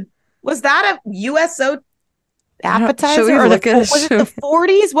period? Was that a USO appetizer? Was it the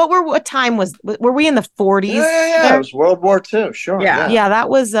 40s? What time were we in the 40s? Yeah. It was World War II. Sure. Yeah, that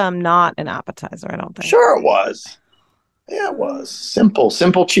was not an appetizer, I don't think. Sure it was. Yeah, it was.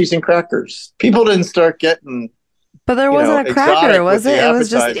 Simple cheese and crackers. People didn't start getting. But there wasn't a cracker, was it?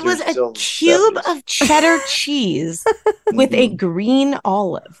 It was a cube of cheddar cheese with a green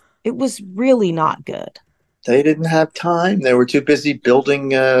olive. It was really not good. They didn't have time. They were too busy building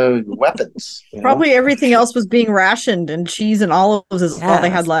weapons. Probably everything else was being rationed, and cheese and olives is all they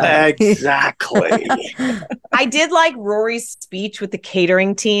had left. Exactly. I did like Rory's speech with the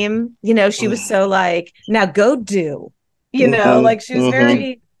catering team. She was so like, now go do. Like she was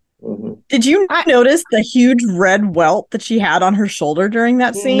very. Did you notice the huge red welt that she had on her shoulder during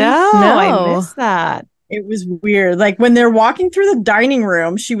that scene? No, I missed that. It was weird. Like when they're walking through the dining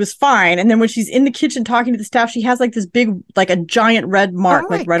room, she was fine. And then when she's in the kitchen talking to the staff, she has like this big, like a giant red mark,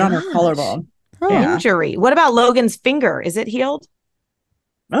 right on her collarbone. Injury. What about Logan's finger? Is it healed?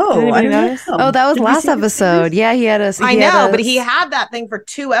 Oh, I didn't notice. Oh, that was last episode. Yeah, he had a. I know, but he had that thing for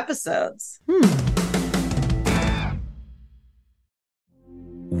 2 episodes.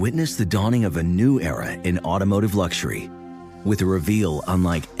 Witness the dawning of a new era in automotive luxury with a reveal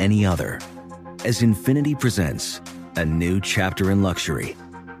unlike any other as Infiniti presents a new chapter in luxury,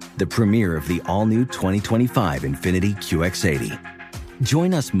 the premiere of the all-new 2025 Infiniti QX80.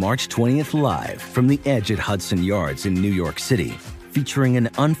 Join us March 20th live from the Edge at Hudson Yards in New York City, featuring an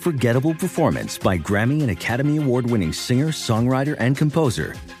unforgettable performance by Grammy and Academy Award-winning singer, songwriter, and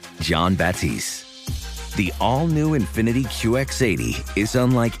composer, Jon Batiste. The all-new Infiniti QX80 is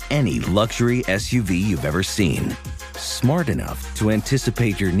unlike any luxury SUV you've ever seen. Smart enough to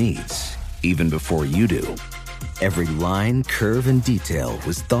anticipate your needs, even before you do. Every line, curve, and detail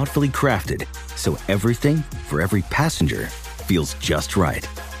was thoughtfully crafted, so everything for every passenger feels just right.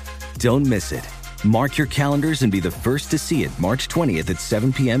 Don't miss it. Mark your calendars and be the first to see it March 20th at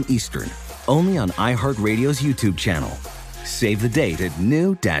 7 p.m. Eastern, only on iHeartRadio's YouTube channel. Save the date at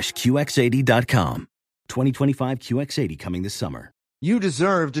new-QX80.com. 2025 QX80 coming this summer. You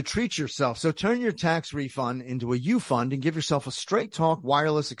deserve to treat yourself, so turn your tax refund into a U-Fund and give yourself a Straight Talk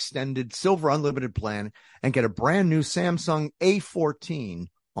Wireless Extended Silver Unlimited plan and get a brand new Samsung A14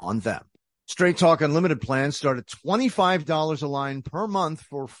 on them. Straight Talk Unlimited plans start at $25 a line per month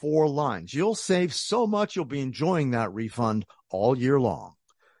for 4 lines. You'll save so much you'll be enjoying that refund all year long.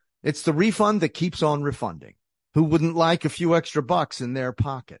 It's the refund that keeps on refunding. Who wouldn't like a few extra bucks in their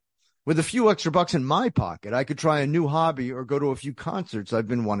pocket? With a few extra bucks in my pocket, I could try a new hobby or go to a few concerts I've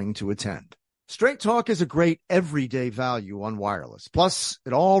been wanting to attend. Straight Talk is a great everyday value on wireless. Plus,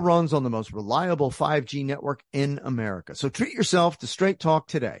 it all runs on the most reliable 5G network in America. So treat yourself to Straight Talk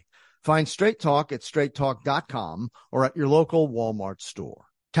today. Find Straight Talk at straighttalk.com or at your local Walmart store.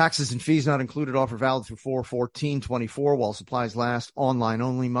 Taxes and fees not included. Offer valid through 4/14/24 while supplies last. Online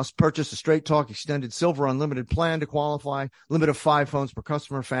only. Must purchase a Straight Talk Extended Silver Unlimited plan to qualify. Limit of 5 phones per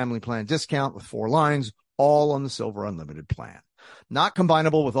customer. Family plan discount with 4 lines. All on the Silver Unlimited plan. Not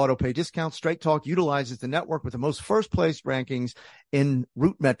combinable with auto pay discounts. Straight Talk utilizes the network with the most first-place rankings in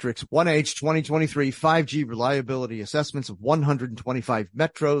RootMetrics 1H 2023 5G reliability assessments of 125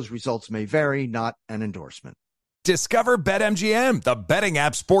 metros. Results may vary, not an endorsement. Discover BetMGM, the betting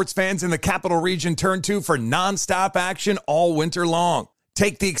app sports fans in the capital region turn to for nonstop action all winter long.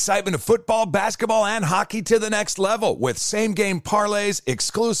 Take the excitement of football, basketball, and hockey to the next level with same-game parlays,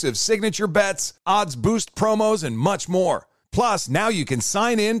 exclusive signature bets, odds boost promos, and much more. Plus, now you can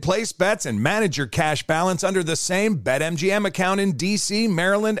sign in, place bets, and manage your cash balance under the same BetMGM account in D.C.,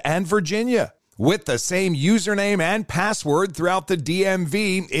 Maryland, and Virginia. With the same username and password throughout the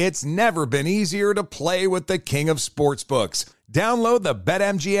DMV, it's never been easier to play with the king of sportsbooks. Download the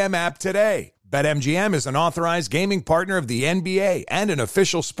BetMGM app today. BetMGM is an authorized gaming partner of the NBA and an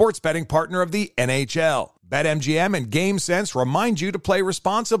official sports betting partner of the NHL. BetMGM and GameSense remind you to play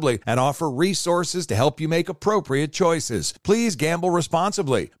responsibly and offer resources to help you make appropriate choices. Please gamble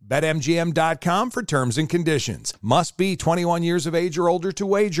responsibly. BetMGM.com for terms and conditions. Must be 21 years of age or older to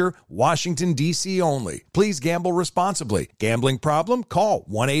wager. Washington, D.C. only. Please gamble responsibly. Gambling problem? Call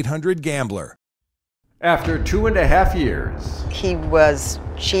 1-800-GAMBLER. After 2.5 years. He was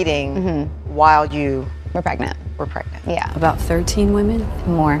cheating while you were pregnant. Yeah. About 13 women?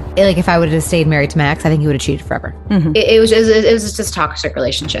 More. Like if I would have stayed married to Max, I think he would have cheated forever. It was just a toxic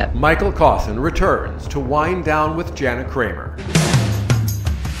relationship. Michael Cawson returns to Wind Down with Jana Kramer.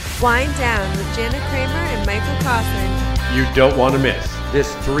 Wind Down with Jana Kramer and Michael Cawson. You don't want to miss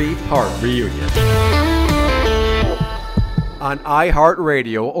this 3-part reunion. On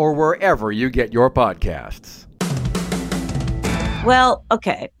iHeartRadio or wherever you get your podcasts. Well,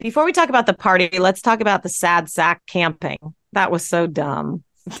 okay. Before we talk about the party, let's talk about the sad sack camping. That was so dumb.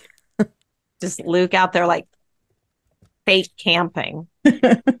 Just Luke out there like fake camping.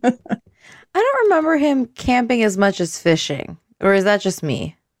 I don't remember him camping as much as fishing. Or is that just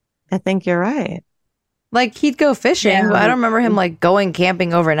me? I think you're right. Like he'd go fishing, but I don't remember him like going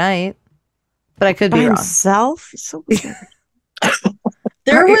camping overnight. But I could be wrong. Himself? So weird.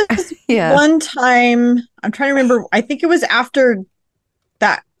 There was one time, I'm trying to remember, I think it was after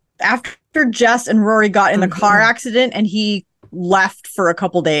Jess and Rory got in the car accident and he left for a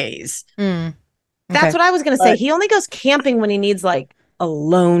couple days. That's what I was going to say. He only goes camping when he needs like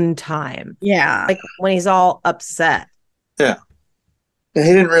alone time. Yeah. Like when he's all upset. Yeah. He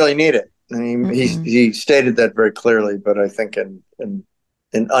didn't really need it. I mean, he stated that very clearly, but I think in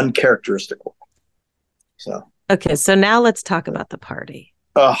uncharacteristic way. So. Okay, so now let's talk about the party.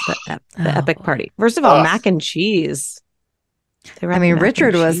 The epic party. First of all, mac and cheese. I mean,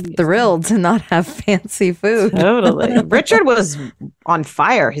 Richard was thrilled to not have fancy food. Totally. Richard was on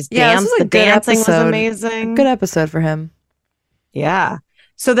fire. His the dancing was amazing. Good episode for him. Yeah.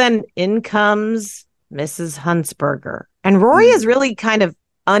 So then in comes Mrs. Huntsberger. And Rory is really kind of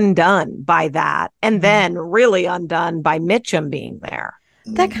undone by that. And then really undone by Mitchum being there.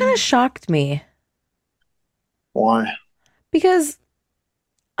 That kind of shocked me. Why? Because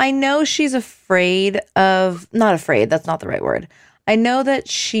I know she's not afraid, that's not the right word. I know that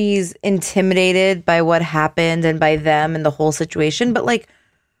she's intimidated by what happened and by them and the whole situation, but like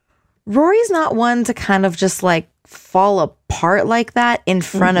Rory's not one to kind of just like fall apart like that in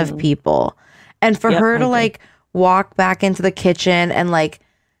front of people. And for her to like walk back into the kitchen and like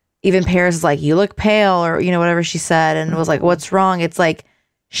even Paris is like, you look pale, or, you know, whatever she said, and was like, what's wrong? It's like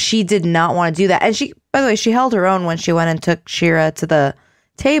she did not want to do that. And she, by the way, she held her own when she went and took Shira to the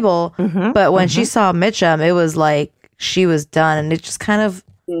table, but when she saw Mitchum, it was like she was done, and it just kind of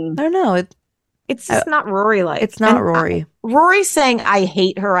I don't know, it's just not Rory like. It's not Rory. Rory's saying I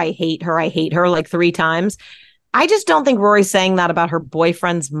hate her like 3 times. I just don't think Rory's saying that about her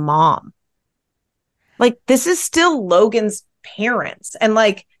boyfriend's mom. Like, this is still Logan's parents, and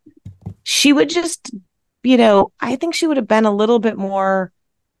like she would just, you know, I think she would have been a little bit more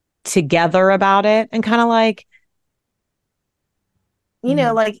together about it, and kind of like, you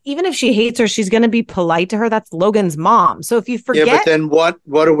know, like, even if she hates her, she's going to be polite to her. That's Logan's mom. So if you forget... Yeah, but then what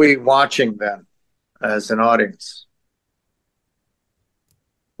are we watching then as an audience?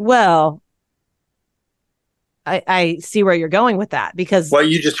 Well, I see where you're going with that, because... What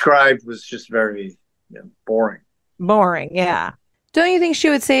you described was just very boring. Boring, yeah. Don't you think she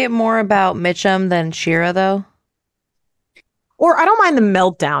would say it more about Mitchum than Shira, though? Or I don't mind the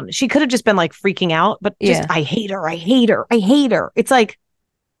meltdown. She could have just been like freaking out, but just, I hate her. It's like,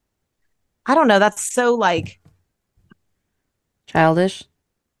 I don't know. That's so like childish.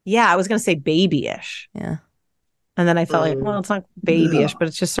 Yeah, I was going to say babyish. Yeah. And then I felt like, well, it's not babyish, but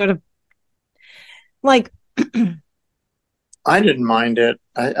it's just sort of like. I didn't mind it.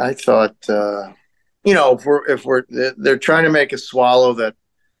 I thought, you know, if they're trying to make us swallow that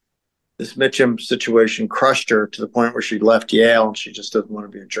this Mitchum situation crushed her to the point where she left Yale and she just doesn't want to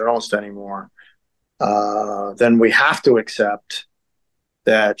be a journalist anymore, then we have to accept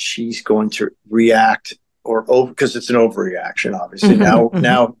that she's going to react because it's an overreaction, obviously.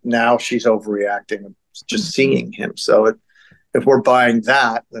 Now she's overreacting just seeing him. So if we're buying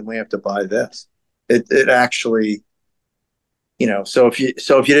that, then we have to buy this. It actually, you know, so if you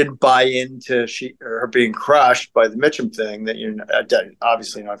didn't buy into her being crushed by the Mitchum thing, then you're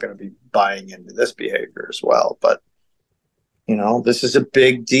obviously not going to be buying into this behavior as well. But, you know, this is a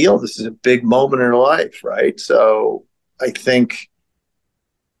big deal. This is a big moment in her life, right? So I think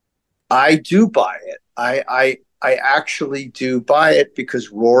I do buy it. I actually do buy it, because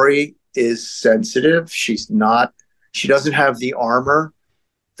Rory is sensitive. She doesn't have the armor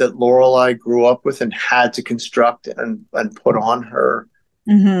that Lorelai grew up with and had to construct and put on her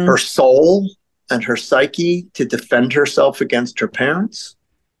soul and her psyche to defend herself against her parents.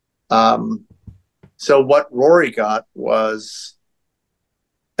 So what Rory got was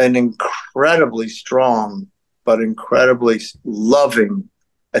an incredibly strong but incredibly loving,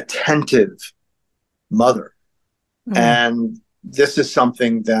 attentive mother. And this is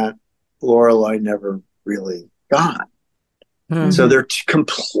something that Lorelai never really got. So they're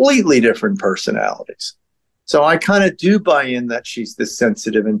completely different personalities. So I kind of do buy in that she's this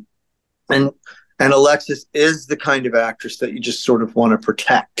sensitive, and Alexis is the kind of actress that you just sort of want to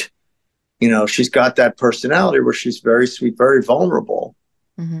protect. You know, she's got that personality where she's very sweet, very vulnerable.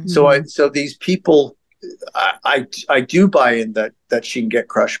 So these people, I do buy in that she can get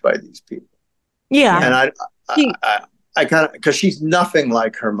crushed by these people. Yeah, and I kind of, because she's nothing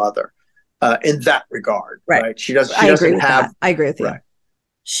like her mother. In that regard, right? She doesn't have. I agree with you. Right.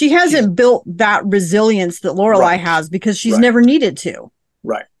 She hasn't built that resilience that Lorelai has, because she's never needed to.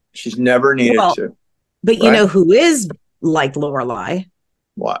 Right. She's never needed to. But you know who is like Lorelai?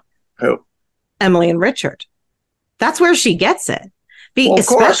 What? Who? Emily and Richard. That's where she gets it.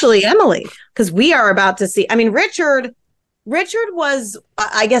 Especially Emily, because we are about to see. I mean, Richard was,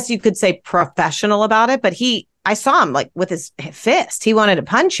 I guess you could say, professional about it, but I saw him like with his fist. He wanted to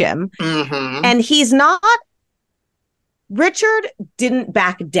punch him. And he's not. Richard didn't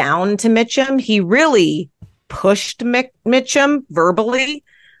back down to Mitchum. He really pushed Mitchum verbally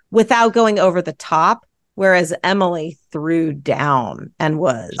without going over the top. Whereas Emily threw down and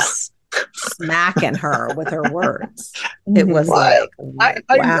was smacking her with her words. It was like,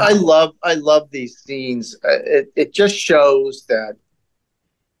 wow. I love these scenes. It just shows that,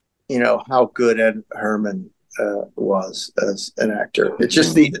 you know, how good Ed Herman was as an actor. It's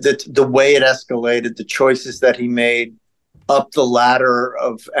just the way it escalated, the choices that he made up the ladder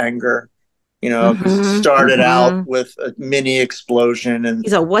of anger. Because it started out with a mini explosion, and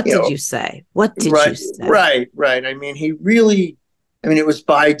he's like, "What did you say? What did you say?" Right. I mean, it was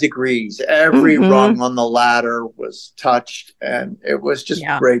by degrees. Every rung on the ladder was touched, and it was just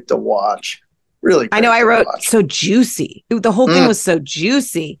great to watch. Really, I know. I wrote so juicy. The whole thing was so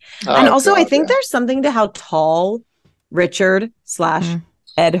juicy, and also I think there's something to how tall Richard /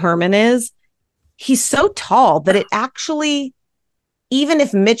 Ed Herman is. He's so tall that it actually. Even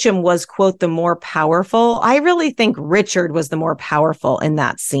if Mitchum was, quote, the more powerful, I really think Richard was the more powerful in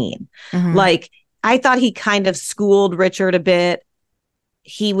that scene. Like, I thought he kind of schooled Richard a bit.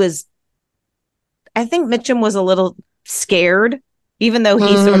 I think Mitchum was a little scared, even though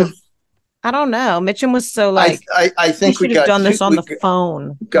he sort of, I don't know. Mitchum was so like, I think we got done this on the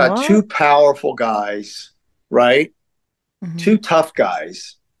phone. Got two powerful guys, right? Two tough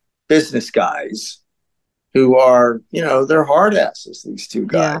guys, business guys. Who are, they're hard asses, these two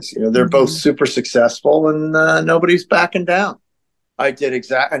guys. They're both super successful, and nobody's backing down. I did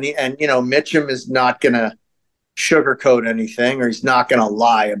exactly. And Mitchum is not going to sugarcoat anything, or he's not going to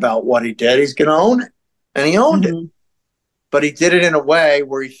lie about what he did. He's going to own it. And he owned it. But he did it in a way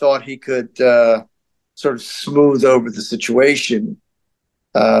where he thought he could sort of smooth over the situation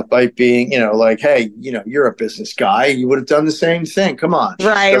by being, like, hey, you're a business guy. You would have done the same thing. Come on.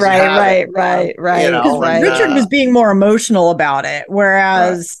 Right. Richard was being more emotional about it,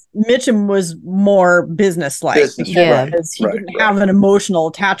 whereas Mitchum was more business-like. He didn't have an emotional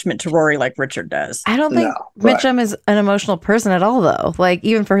attachment to Rory like Richard does. I don't think Mitchum is an emotional person at all, though. Like,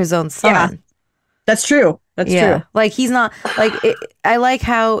 even for his own son. Yeah. That's true. True. Like, he's not like I like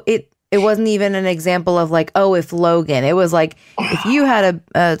how it wasn't even an example of like, oh, if Logan, it was like, if you had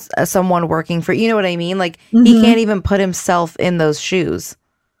a someone working for, you know what I mean? Like, he can't even put himself in those shoes.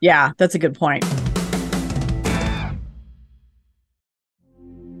 Yeah, that's a good point.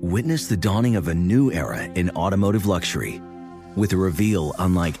 Witness the dawning of a new era in automotive luxury with a reveal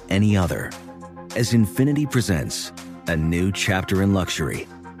unlike any other as Infiniti presents a new chapter in luxury,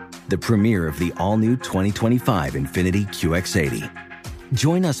 the premiere of the all-new 2025 Infiniti QX80.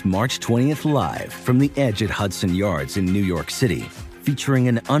 Join us March 20th live from the Edge at Hudson Yards in New York City, featuring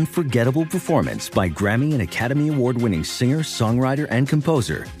an unforgettable performance by Grammy and Academy Award-winning singer, songwriter, and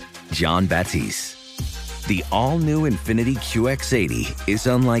composer, Jon Batiste. The all-new Infiniti QX80 is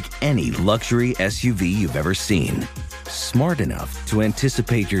unlike any luxury SUV you've ever seen. Smart enough to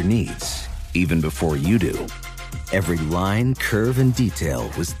anticipate your needs, even before you do. Every line, curve, and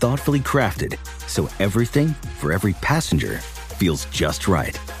detail was thoughtfully crafted, so everything for every passenger feels just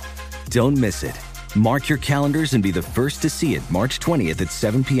right. Don't miss it. Mark your calendars and be the first to see it March 20th at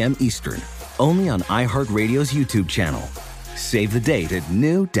 7 p.m. Eastern, only on iHeartRadio's YouTube channel. Save the date at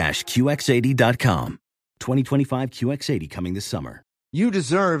new-QX80.com. 2025 QX80 coming this summer. You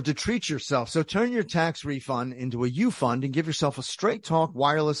deserve to treat yourself, so turn your tax refund into a U-Fund and give yourself a Straight Talk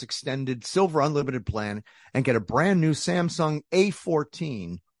Wireless Extended Silver Unlimited plan and get a brand new Samsung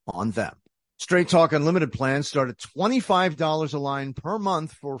A14 on them. Straight Talk Unlimited plans start at $25 a line per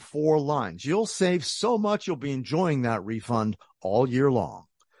month for 4 lines. You'll save so much you'll be enjoying that refund all year long.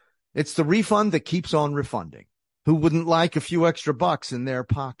 It's the refund that keeps on refunding. Who wouldn't like a few extra bucks in their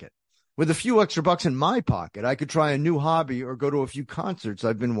pocket? With a few extra bucks in my pocket, I could try a new hobby or go to a few concerts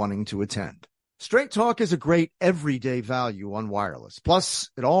I've been wanting to attend. Straight Talk is a great everyday value on wireless. Plus,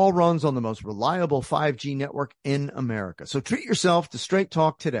 it all runs on the most reliable 5G network in America. So treat yourself to Straight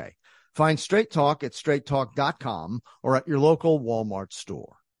Talk today. Find Straight Talk at straighttalk.com or at your local Walmart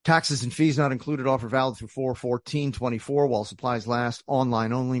store. Taxes and fees not included. Offer valid through 4/14/24 while supplies last.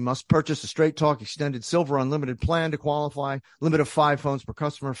 Online only. Must purchase a Straight Talk Extended Silver Unlimited plan to qualify. Limit of 5 phones per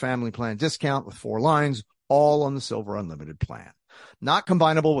customer. Family plan discount with 4 lines. All on the Silver Unlimited plan. Not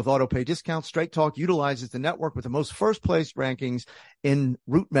combinable with auto-pay discounts. Straight Talk utilizes the network with the most first-place rankings in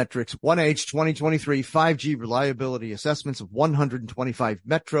RootMetrics 1H 2023 5G reliability assessments of 125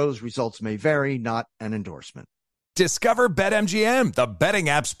 metros. Results may vary, not an endorsement. Discover BetMGM, the betting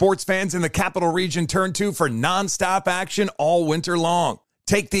app sports fans in the capital region turn to for nonstop action all winter long.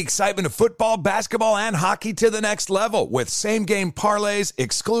 Take the excitement of football, basketball, and hockey to the next level with same-game parlays,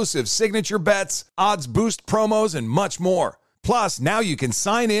 exclusive signature bets, odds boost promos, and much more. Plus, now you can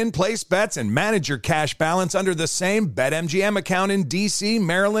sign in, place bets, and manage your cash balance under the same BetMGM account in D.C.,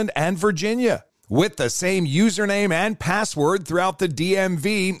 Maryland, and Virginia. With the same username and password throughout the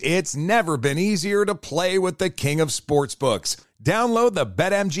DMV, it's never been easier to play with the king of sportsbooks. Download the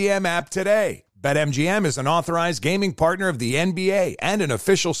BetMGM app today. BetMGM is an authorized gaming partner of the NBA and an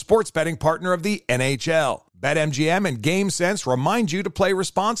official sports betting partner of the NHL. BetMGM and GameSense remind you to play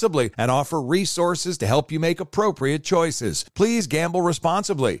responsibly and offer resources to help you make appropriate choices. Please gamble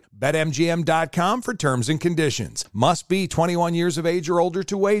responsibly. BetMGM.com for terms and conditions. Must be 21 years of age or older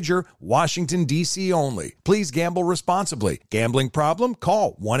to wager. Washington, D.C. only. Please gamble responsibly. Gambling problem?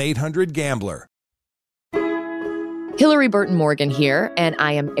 Call 1-800-GAMBLER. Hillary Burton Morgan here, and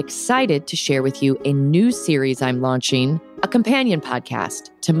I am excited to share with you a new series I'm launching, a companion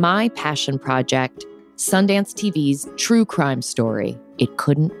podcast to my passion project, Sundance TV's true crime story, It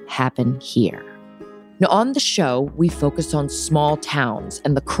Couldn't Happen Here. Now, on the show, we focus on small towns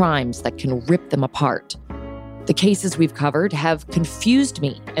and the crimes that can rip them apart. The cases we've covered have confused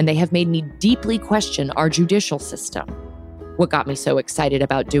me, and they have made me deeply question our judicial system. What got me so excited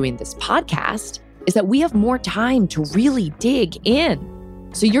about doing this podcast is that we have more time to really dig in.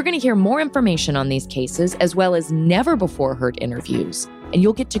 So you're going to hear more information on these cases, as well as never-before-heard interviews. And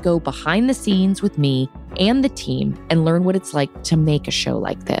you'll get to go behind the scenes with me and the team and learn what it's like to make a show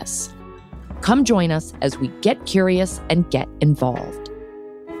like this. Come join us as we get curious and get involved.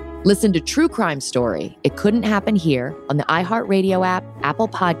 Listen to True Crime Story, It Couldn't Happen Here on the iHeartRadio app, Apple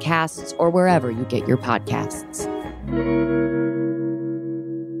Podcasts, or wherever you get your podcasts.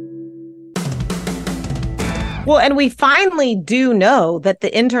 Well, and we finally do know that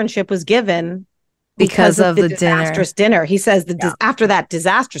the internship was given because of the disastrous dinner. He says after that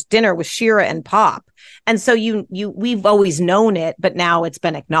disastrous dinner with Shira and Pop. And so we've always known it, but now it's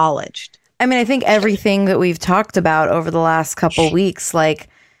been acknowledged. I mean, I think everything that we've talked about over the last couple weeks, like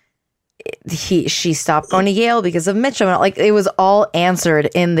she stopped going to Yale because of Mitchum. Like it was all answered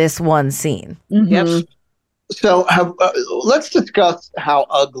in this one scene. Mm-hmm. Yep. So let's discuss how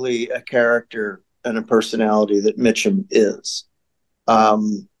ugly a character and a personality that Mitchum is.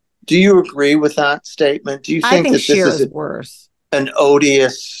 Do you agree with that statement? Do you think that this is worse? An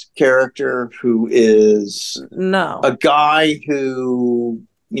odious character who is a guy who,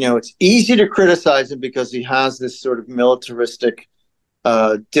 it's easy to criticize him because he has this sort of militaristic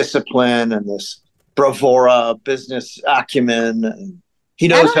discipline and this bravura business acumen. And he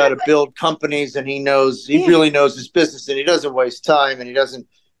knows how to build companies, and he really knows his business, and he doesn't waste time, and he doesn't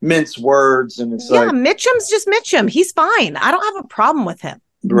mince words. And it's Mitchum's just Mitchum. He's fine. I don't have a problem with him.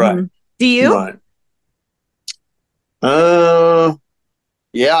 Right. Mm-hmm. Do you? Right.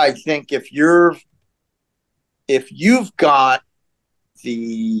 Yeah, I think if you've got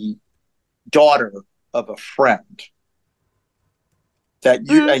the daughter of a friend that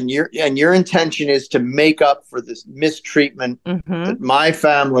you and your intention is to make up for this mistreatment that my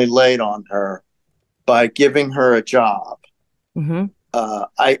family laid on her by giving her a job,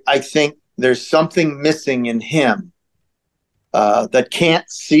 I think there's something missing in him that can't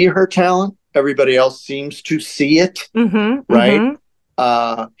see her talent. Everybody else seems to see it, right?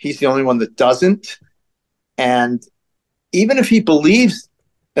 He's the only one that doesn't. And even if he believes,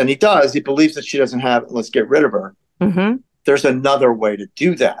 and he does, he believes that she doesn't have it, let's get rid of her. There's another way to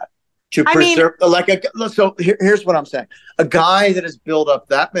do that. To preserve, so here's what I'm saying. A guy that has built up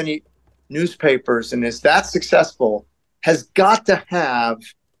that many newspapers and is that successful has got to have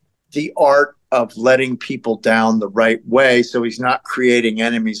the art of letting people down the right way, so he's not creating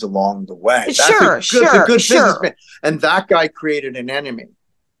enemies along the way. That's a good businessman. And that guy created an enemy,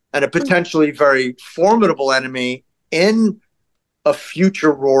 and a potentially very formidable enemy in a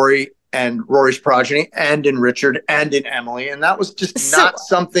future Rory and Rory's progeny, and in Richard and in Emily. And that was just not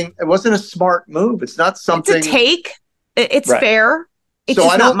something, it wasn't a smart move. It's not something. It's a take. It's fair. It's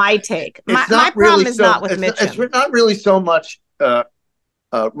just not my take. My problem is not with Mitchum. It's not really so much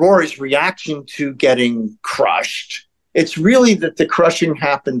Rory's reaction to getting crushed. It's really that the crushing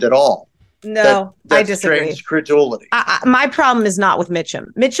happened at all. No, I disagree. Strange credulity. My problem is not with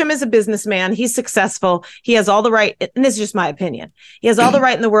Mitchum. Mitchum is a businessman. He's successful. He has all the right, and this is just my opinion. He has all the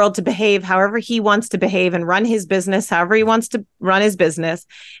right in the world to behave however he wants to behave and run his business however he wants to run his business.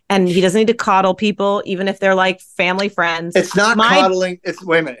 And he doesn't need to coddle people, even if they're like family friends. It's not coddling.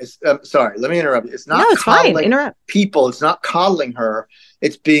 Wait a minute. Sorry, let me interrupt you. It's not coddling people. It's not coddling her.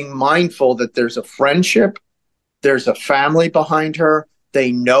 It's being mindful that there's a friendship. There's a family behind her.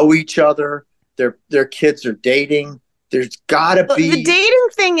 They know each other. Their kids are dating. There's got to be the dating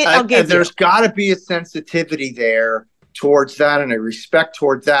thing. There's got to be a sensitivity there towards that, and a respect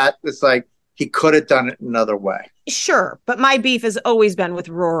toward that. It's like he could have done it another way. Sure, but my beef has always been with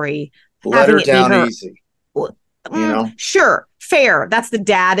Rory. Let her down easy. Sure, fair. That's the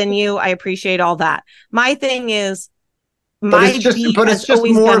dad in you. I appreciate all that. My thing is, it's just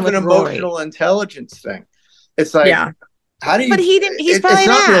more of an emotional intelligence thing. It's like. Yeah. How do you? But he's probably an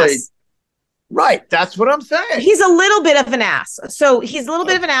ass. Really, right. That's what I'm saying. He's a little bit of an ass. So he's a little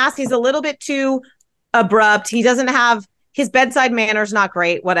bit of an ass. He's a little bit too abrupt. He doesn't have his bedside manner's not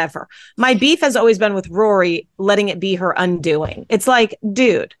great, whatever. My beef has always been with Rory letting it be her undoing. It's like,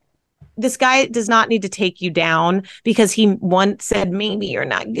 dude, this guy does not need to take you down because he once said, maybe you're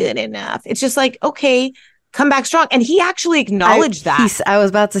not good enough. It's just like, okay, come back strong. And he actually acknowledged that. I was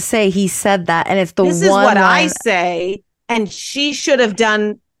about to say, he said that. And it's this is what I say. And she should have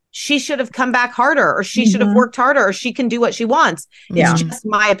come back harder, or she should have worked harder, or she can do what she wants. Yeah. It's just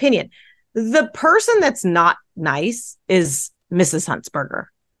my opinion. The person that's not nice is Mrs. Huntsberger.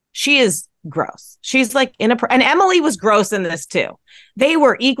 She is gross. She's like and Emily was gross in this too. They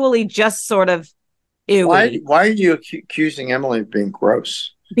were equally just sort of ew. Why are you accusing Emily of being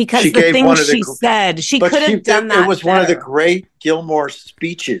gross? Because the things she said, she could have done that. It was one of the great Gilmore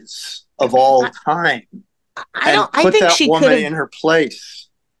speeches of all time. I think she could have in her place.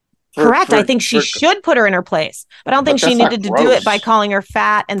 Correct. I think she should put her in her place, but I don't think she needed to do it by calling her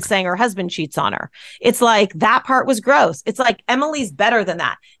fat and saying her husband cheats on her. It's like that part was gross. It's like Emily's better than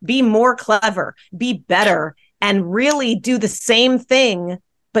that. Be more clever, be better, and really do the same thing,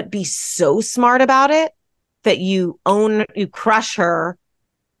 but be so smart about it that you crush her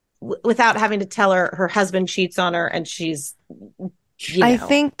without having to tell her husband cheats on her and she's, I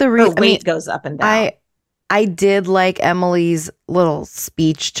think her weight goes up and down. I did like Emily's little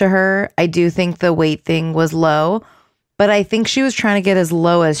speech to her. I do think the weight thing was low, but I think she was trying to get as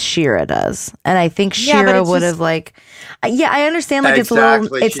low as Shira does. And I think Shira would have I understand it's a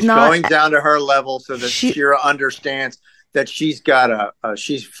little, it's she's not going down to her level so that Shira understands that she's got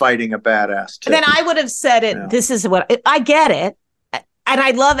she's fighting a badass too. Then I would have said it. Yeah. This is what I get it. And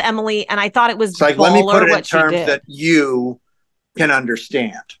I love Emily. And I thought it was like, let me put it in terms that you can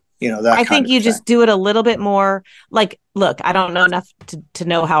understand. I think you just do it a little bit more like, look, I don't know enough to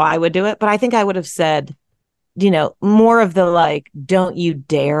know how I would do it, but I think I would have said, more of the like, don't you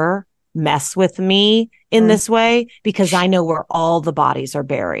dare mess with me in this way, because I know where all the bodies are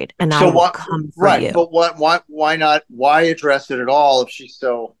buried and I will come for you. But why not? Why address it at all if she's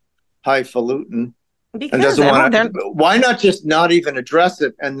so highfalutin? Because and doesn't want to, why not just not even address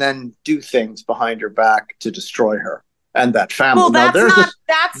it and then do things behind her back to destroy her and that family? Well, that's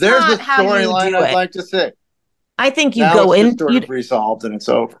not how you do it. I'd like to say. I think you go in, sort of resolved and it's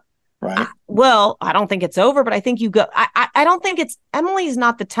over, right? Well, I don't think it's over, but I think you go. I don't think Emily's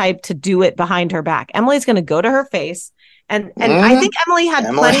not the type to do it behind her back. Emily's going to go to her face, and I think Emily had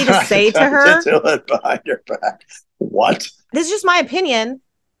plenty to say to her. To do it behind her back. What? This is just my opinion.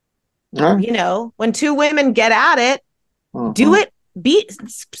 When two women get at it, do it.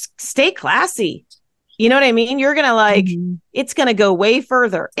 Stay classy. You know what I mean? You're going to it's going to go way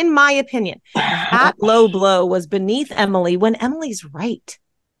further, in my opinion. That low blow was beneath Emily when Emily's right.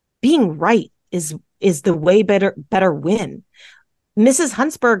 Being right is the way better win. Mrs.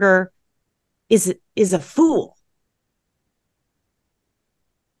 Huntsberger is a fool.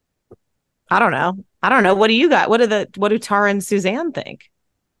 I don't know. What do you got? What do Tara and Suzanne think?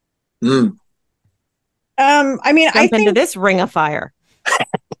 I mean, I think into this ring of fire.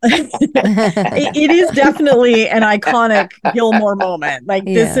 it is definitely an iconic Gilmore moment.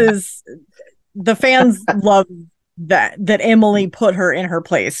 This is, the fans love that Emily put her in her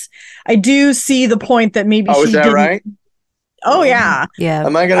place. I do see the point that maybe she didn't. Right? Oh yeah. Yeah.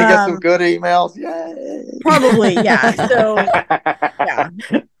 Am I going to get some good emails? Yay. Probably. Yeah. So yeah.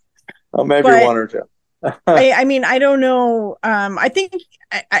 Oh, maybe one or two. I mean, I don't know. I think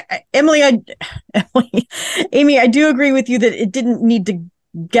Amy, I do agree with you that it didn't need to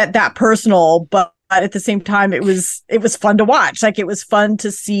get that personal, but at the same time, it was fun to watch. Like, it was fun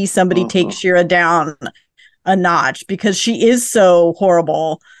to see somebody take Shira down a notch, because she is so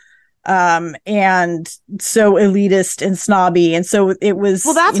horrible, and so elitist and snobby. And so it was.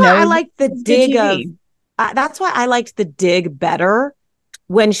 Well, that's why I liked the dig of. That's why I liked the dig better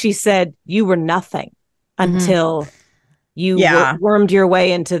when she said, "You were nothing until you wormed your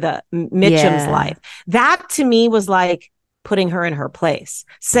way into the Mitchum's life." That to me was like putting her in her place,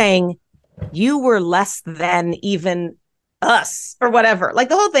 saying, "You were less than even us," or whatever. Like,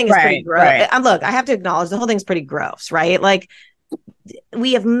 the whole thing is pretty gross. Right. And look, I have to acknowledge the whole thing's pretty gross, right? Like,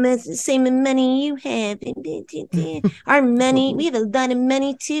 we have the same money you have. Our money, we have a lot of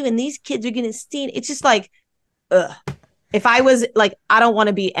money too, and these kids are gonna steal. It's just like, ugh. If I was like, I don't want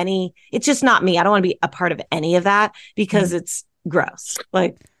to be it's just not me. I don't want to be a part of any of that, because it's gross.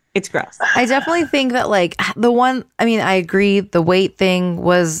 Like, it's gross. I definitely think that, like, I agree. The weight thing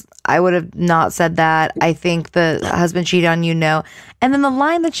was, I would have not said that. I think the husband cheated on you, no. And then the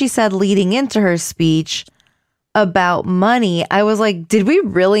line that she said leading into her speech about money, I was like, did we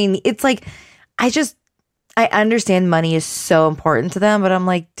really? It's like, I understand money is so important to them, but I'm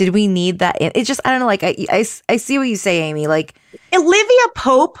like, did we need that? It's just, I don't know. Like, I see what you say, Amy. Like, Olivia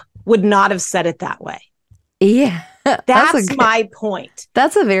Pope would not have said it that way. Yeah. That's my point.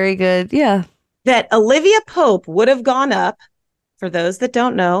 That's a very good, yeah. That Olivia Pope would have gone up. For those that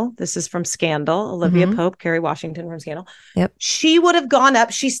don't know, this is from Scandal. Olivia Pope, Kerry Washington from Scandal. Yep. She would have gone up.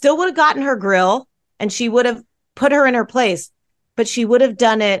 She still would have gotten her grill and she would have put her in her place, but she would have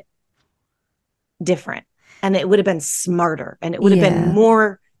done it different. And it would have been smarter. And it would have been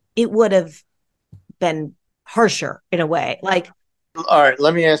more, it would have been harsher in a way. Like, all right,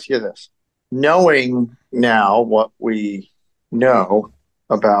 let me ask you this. Knowing now what we know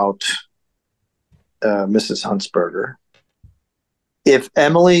about Mrs. Huntsberger, if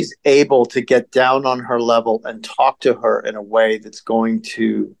Emily's able to get down on her level and talk to her in a way that's going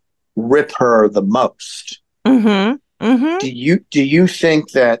to rip her the most, do you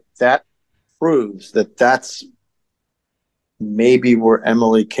think that proves that that's maybe where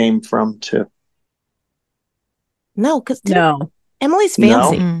Emily came from too? No, because Emily's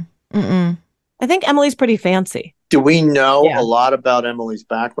fancy. No? I think Emily's pretty fancy. Do we know a lot about Emily's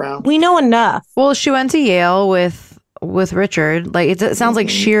background? We know enough. Well, she went to Yale with Richard. Like it sounds like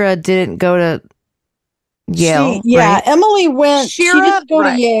Shira didn't go to Yale. Right? Emily went. Shira, she didn't go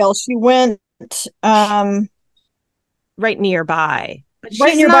to Yale. She went right nearby. But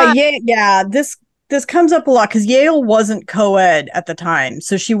right nearby. Yeah. This comes up a lot because Yale wasn't co-ed at the time,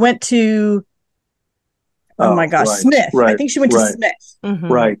 so she went to. Oh my gosh, Smith. I think she went to Smith.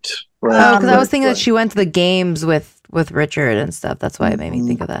 Right. Oh, because I was thinking that she went to the games with Richard and stuff. That's why it made me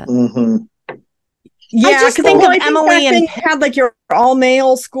think of that. Yeah, I just think of Emily and had like your all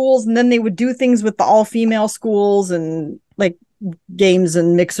male schools, and then they would do things with the all female schools and like games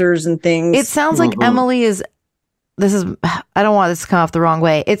and mixers and things. It sounds like Emily is. I don't want this to come off the wrong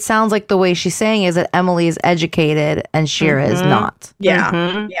way. It sounds like the way she's saying is that Emily is educated and Shira is not.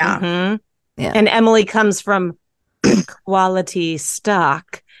 Yeah. Yeah. And Emily comes from quality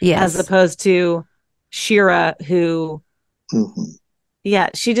stock as opposed to Shira, who,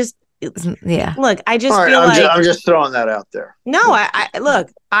 she just, look, I just feel like. I'm just throwing that out there. No,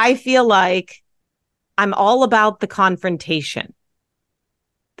 I feel like I'm all about the confrontation.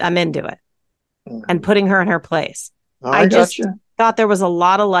 I'm into it. And putting her in her place. I just thought there was a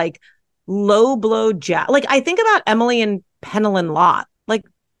lot of like low blow like I think about Emily and Penelon Lott. Like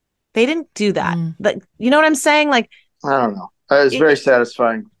they didn't do that. Like you know what I'm saying? Like I don't know. It was very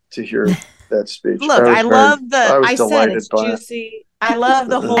satisfying to hear that speech. Look, I said it's juicy. I love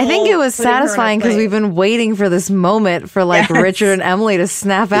the whole. I think it was satisfying because we've been waiting for this moment for like Richard and Emily to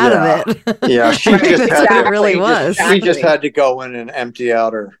snap out of it. Yeah, she just had to go in and empty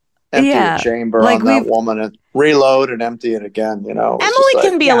out her chamber on that woman and reload and empty it again. You know, Emily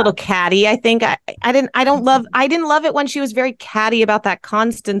can be a little catty. I think I didn't love it when she was very catty about that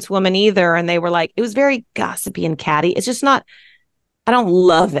Constance woman either. And they were like, it was very gossipy and catty. It's just not. I don't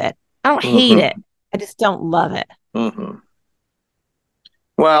love it. I don't hate it. I just don't love it.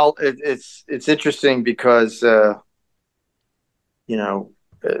 Well, it's interesting because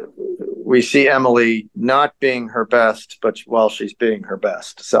we see Emily not being her best, but while she's being her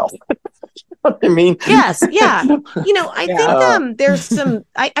best self. I mean, yes, yeah. I think there's some.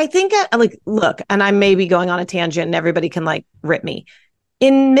 I think look, and I may be going on a tangent, and everybody can like rip me.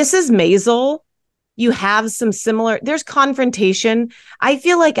 In Mrs. Maisel, you have some similar. There's confrontation. I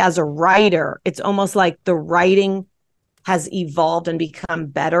feel like as a writer, it's almost like the writing has evolved and become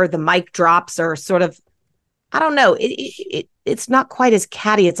better. The mic drops are sort of. I don't know. It's not quite as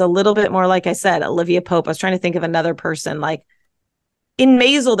catty. It's a little bit more, like I said, Olivia Pope. I was trying to think of another person. Like in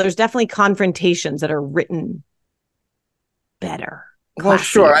Maisel, there's definitely confrontations that are written better. Well,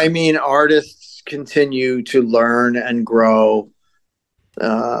 sure. I mean, artists continue to learn and grow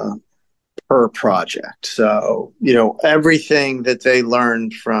per project. So, everything that they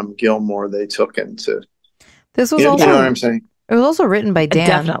learned from Gilmore, they took into. This was also, you know what I'm saying? It was also written by Dan.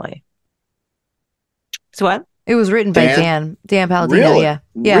 Definitely. So what? It was written by Dan Palladino. Really?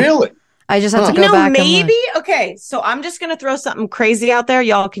 Yeah. Really? I just have to go back. Maybe. Okay. So I'm just going to throw something crazy out there.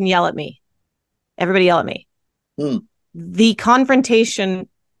 Y'all can yell at me. Everybody yell at me. The confrontation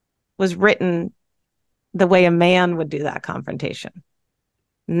was written the way a man would do that confrontation,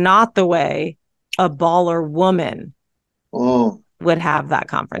 not the way a baller woman would have that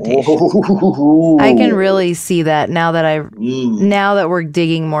confrontation. I can really see that now that we're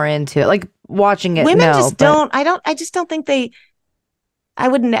digging more into it. Like watching it. Women I just don't think they. I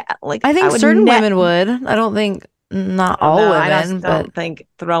wouldn't like. I think certain women would. I don't think not all women. I just don't think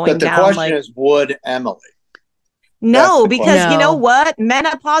throwing down. But the question is, would Emily? No, because you know what?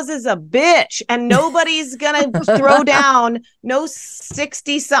 Menopause is a bitch, and nobody's going to throw down. No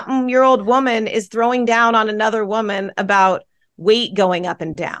 60-something-year-old woman is throwing down on another woman about weight going up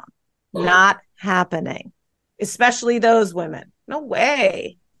and down. Not happening, especially those women. No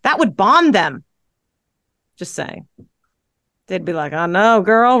way. That would bond them. Just saying. They'd be like, oh, no,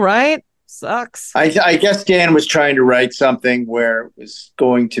 girl, right? Sucks. I guess Dan was trying to write something where it was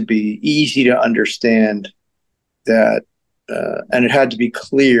going to be easy to understand that, and it had to be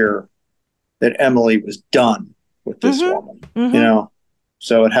clear that Emily was done with this woman, you know?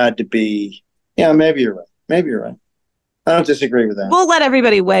 So it had to be, yeah, maybe you're right. Maybe you're right. I don't disagree with that. We'll let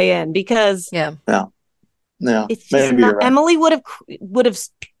everybody weigh in because no, it's maybe you're right. Emily would have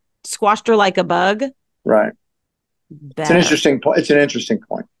squashed her like a bug. Right. Better. It's an interesting point. It's an interesting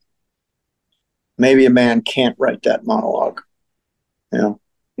point. Maybe a man can't write that monologue. You know?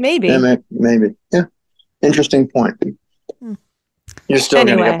 Maybe. Yeah, maybe. Yeah. Interesting point. You're still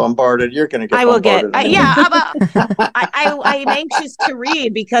going to get bombarded. You're going to get bombarded. I will get. I'm anxious to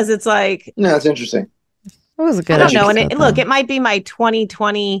read because it's like. No, it's interesting. It was a good. I don't know. And look, it might be my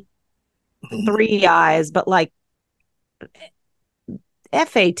 2023 eyes, but like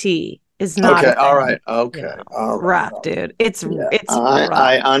FAT is not. Okay. All right. Okay. All right. Rough, dude. It's rough.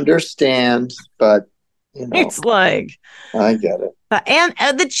 I understand, but you know, it's like I get it.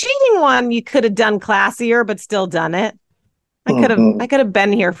 And the cheating one, you could have done classier, but still done it. I could have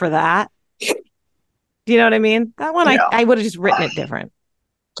been here for that. Do you know what I mean? That one, I would have just written it different.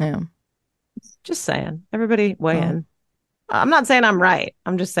 Yeah. Just saying. Everybody weigh in. I'm not saying I'm right.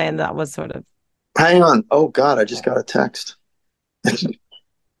 I'm just saying that was sort of. Hang on. Oh God, I just got a text.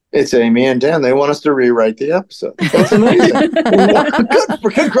 It's Amy and Dan. They want us to rewrite the episode. That's amazing.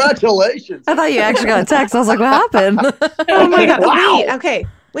 Congratulations. I thought you actually got a text. I was like, what happened? Oh my God. Wow.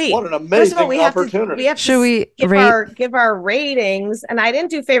 Wait. What an amazing opportunity. Should we give our ratings? And I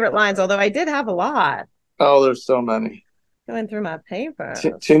didn't do favorite lines, although I did have a lot. Oh, there's so many. Going through my paper.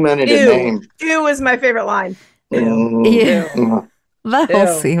 Too many to name. Ew was my favorite line. Ew. That whole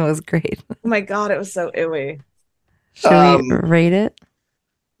scene was great. Oh my God, it was so ewy. Should we rate it?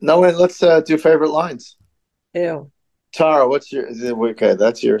 No, wait, let's do favorite lines. Ew. Tara, what's your... Okay,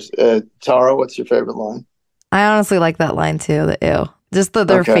 that's yours. Tara, what's your favorite line? I honestly like that line too, the ew. Just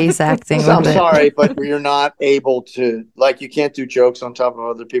their face acting. I'm sorry, but you're not able to... Like, you can't do jokes on top of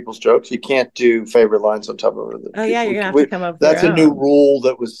other people's jokes. You can't do favorite lines on top of other people's. Oh, yeah, you're going to have to come up with That's a new rule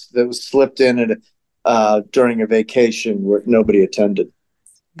that was slipped in during a vacation where nobody attended.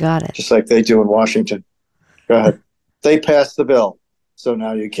 Got it. Just like they do in Washington. Go ahead. They passed the bill. So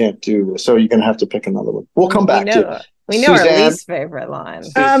now you can't do. So you're going to have to pick another one. We'll come back to it. We know our least favorite line.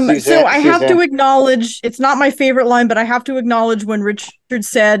 So I have to acknowledge, it's not my favorite line, but I have to acknowledge when Richard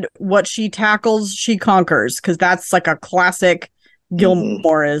said, "What she tackles, she conquers," because that's like a classic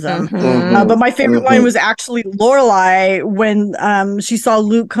Gilmoreism. But my favorite line was actually Lorelai when she saw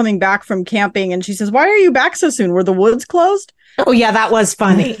Luke coming back from camping, and she says, "Why are you back so soon? Were the woods closed?" Oh yeah, that was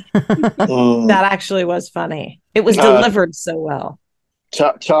funny. That actually was funny. It was delivered so well.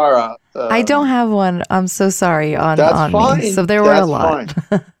 Tara, I don't have one. I'm so sorry on me. So there were a lot.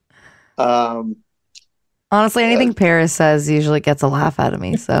 Honestly, anything Paris says usually gets a laugh out of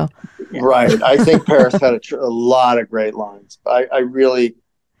me. So right, I think Paris had a lot of great lines. I really,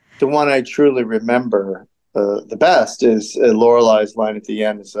 the one I truly remember the best is Lorelai's line at the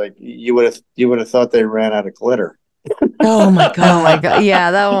end. It's like you would have thought they ran out of glitter. Oh my god! Oh my god!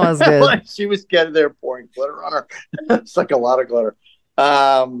 Yeah, that one was good. Like she was getting there pouring glitter on her. It's like a lot of glitter.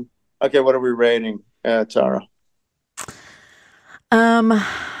 Okay, what are we rating, Tara? I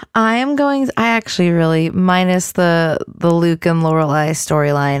actually really, minus the Luke and Lorelai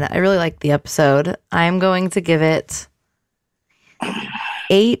storyline, I really liked the episode. I'm going to give it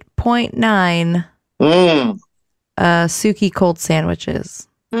 8.9 Suki cold sandwiches.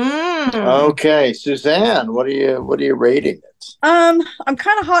 Okay, Suzanne, what are you rating it? I'm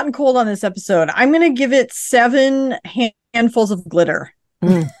kind of hot and cold on this episode. I'm going to give it 7 handfuls of glitter.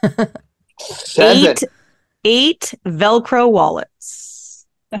 8 Velcro wallets.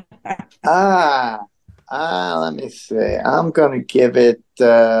 Let me see. I'm going to give it,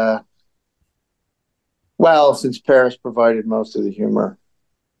 since Paris provided most of the humor,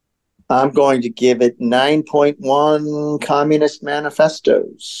 I'm going to give it 9.1 communist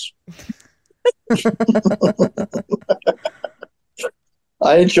manifestos.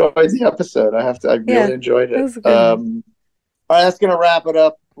 I enjoyed the episode. I really enjoyed it. All right, that's going to wrap it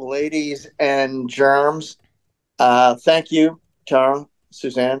up, ladies and germs. Thank you, Tara,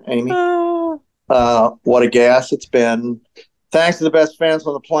 Suzanne, Amy. What a gas it's been. Thanks to the best fans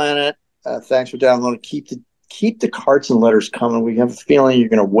on the planet. Thanks for downloading. keep the cards and letters coming. We have a feeling you're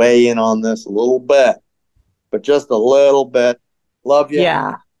going to weigh in on this a little bit, but just a little bit. Love you.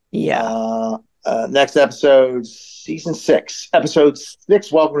 Yeah. Next episode, season 6, episode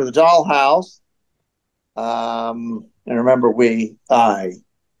 6. Welcome to the Dollhouse. And remember, I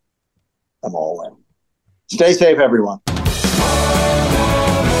am all in. Stay safe, everyone.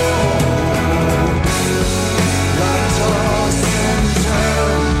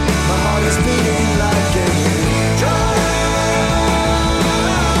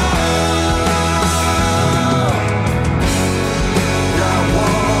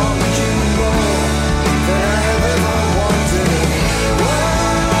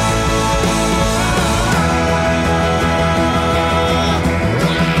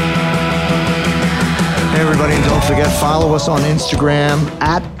 Everybody, and don't forget, follow us on Instagram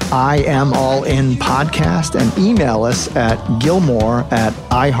at IamAllInPodcast and email us at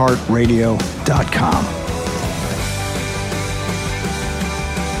gilmore@iheartradio.com.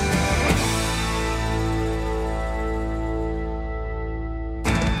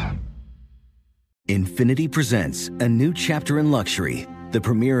 Infinity presents a new chapter in luxury, the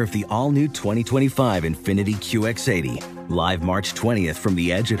premiere of the all-new 2025 Infinity QX80, live March 20th from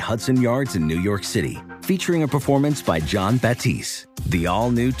the Edge at Hudson Yards in New York City, featuring a performance by John Batiste. The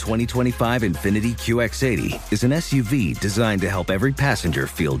all-new 2025 Infinity QX80 is an SUV designed to help every passenger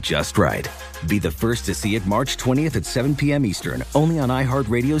feel just right. Be the first to see it March 20th at 7 p.m. Eastern, only on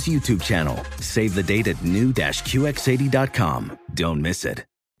iHeartRadio's YouTube channel. Save the date at new-QX80.com. Don't miss it.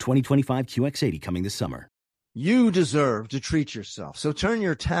 2025 QX80 coming this summer. You deserve to treat yourself. So turn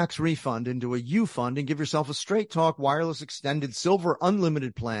your tax refund into a U fund and give yourself a Straight Talk Wireless Extended Silver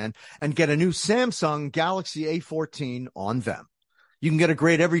Unlimited plan and get a new Samsung Galaxy A14 on them. You can get a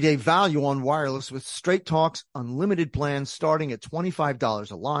great everyday value on wireless with Straight Talk's unlimited plan starting at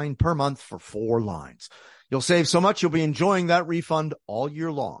 $25 a line per month for 4 lines. You'll save so much you'll be enjoying that refund all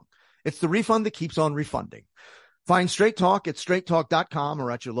year long. It's the refund that keeps on refunding. Find Straight Talk at straighttalk.com or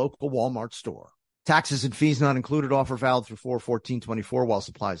at your local Walmart store. Taxes and fees not included. Offer valid through 4/14/24 while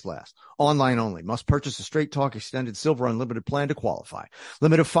supplies last. Online only. Must purchase a Straight Talk Extended Silver Unlimited plan to qualify.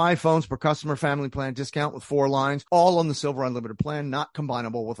 Limit of 5 phones per customer. Family plan discount with 4 lines. All on the Silver Unlimited plan. Not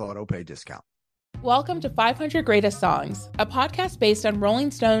combinable with auto pay discount. Welcome to 500 Greatest Songs, a podcast based on Rolling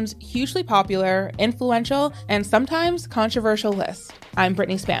Stone's hugely popular, influential, and sometimes controversial list. I'm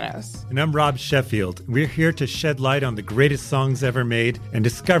Brittany Spanos. And I'm Rob Sheffield. We're here to shed light on the greatest songs ever made and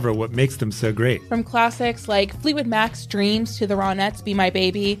discover what makes them so great. From classics like Fleetwood Mac's Dreams to the Ronettes' Be My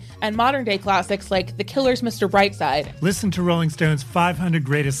Baby, and modern-day classics like The Killers' Mr. Brightside. Listen to Rolling Stone's 500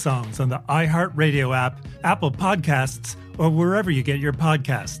 Greatest Songs on the iHeartRadio app, Apple Podcasts, or wherever you get your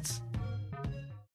podcasts.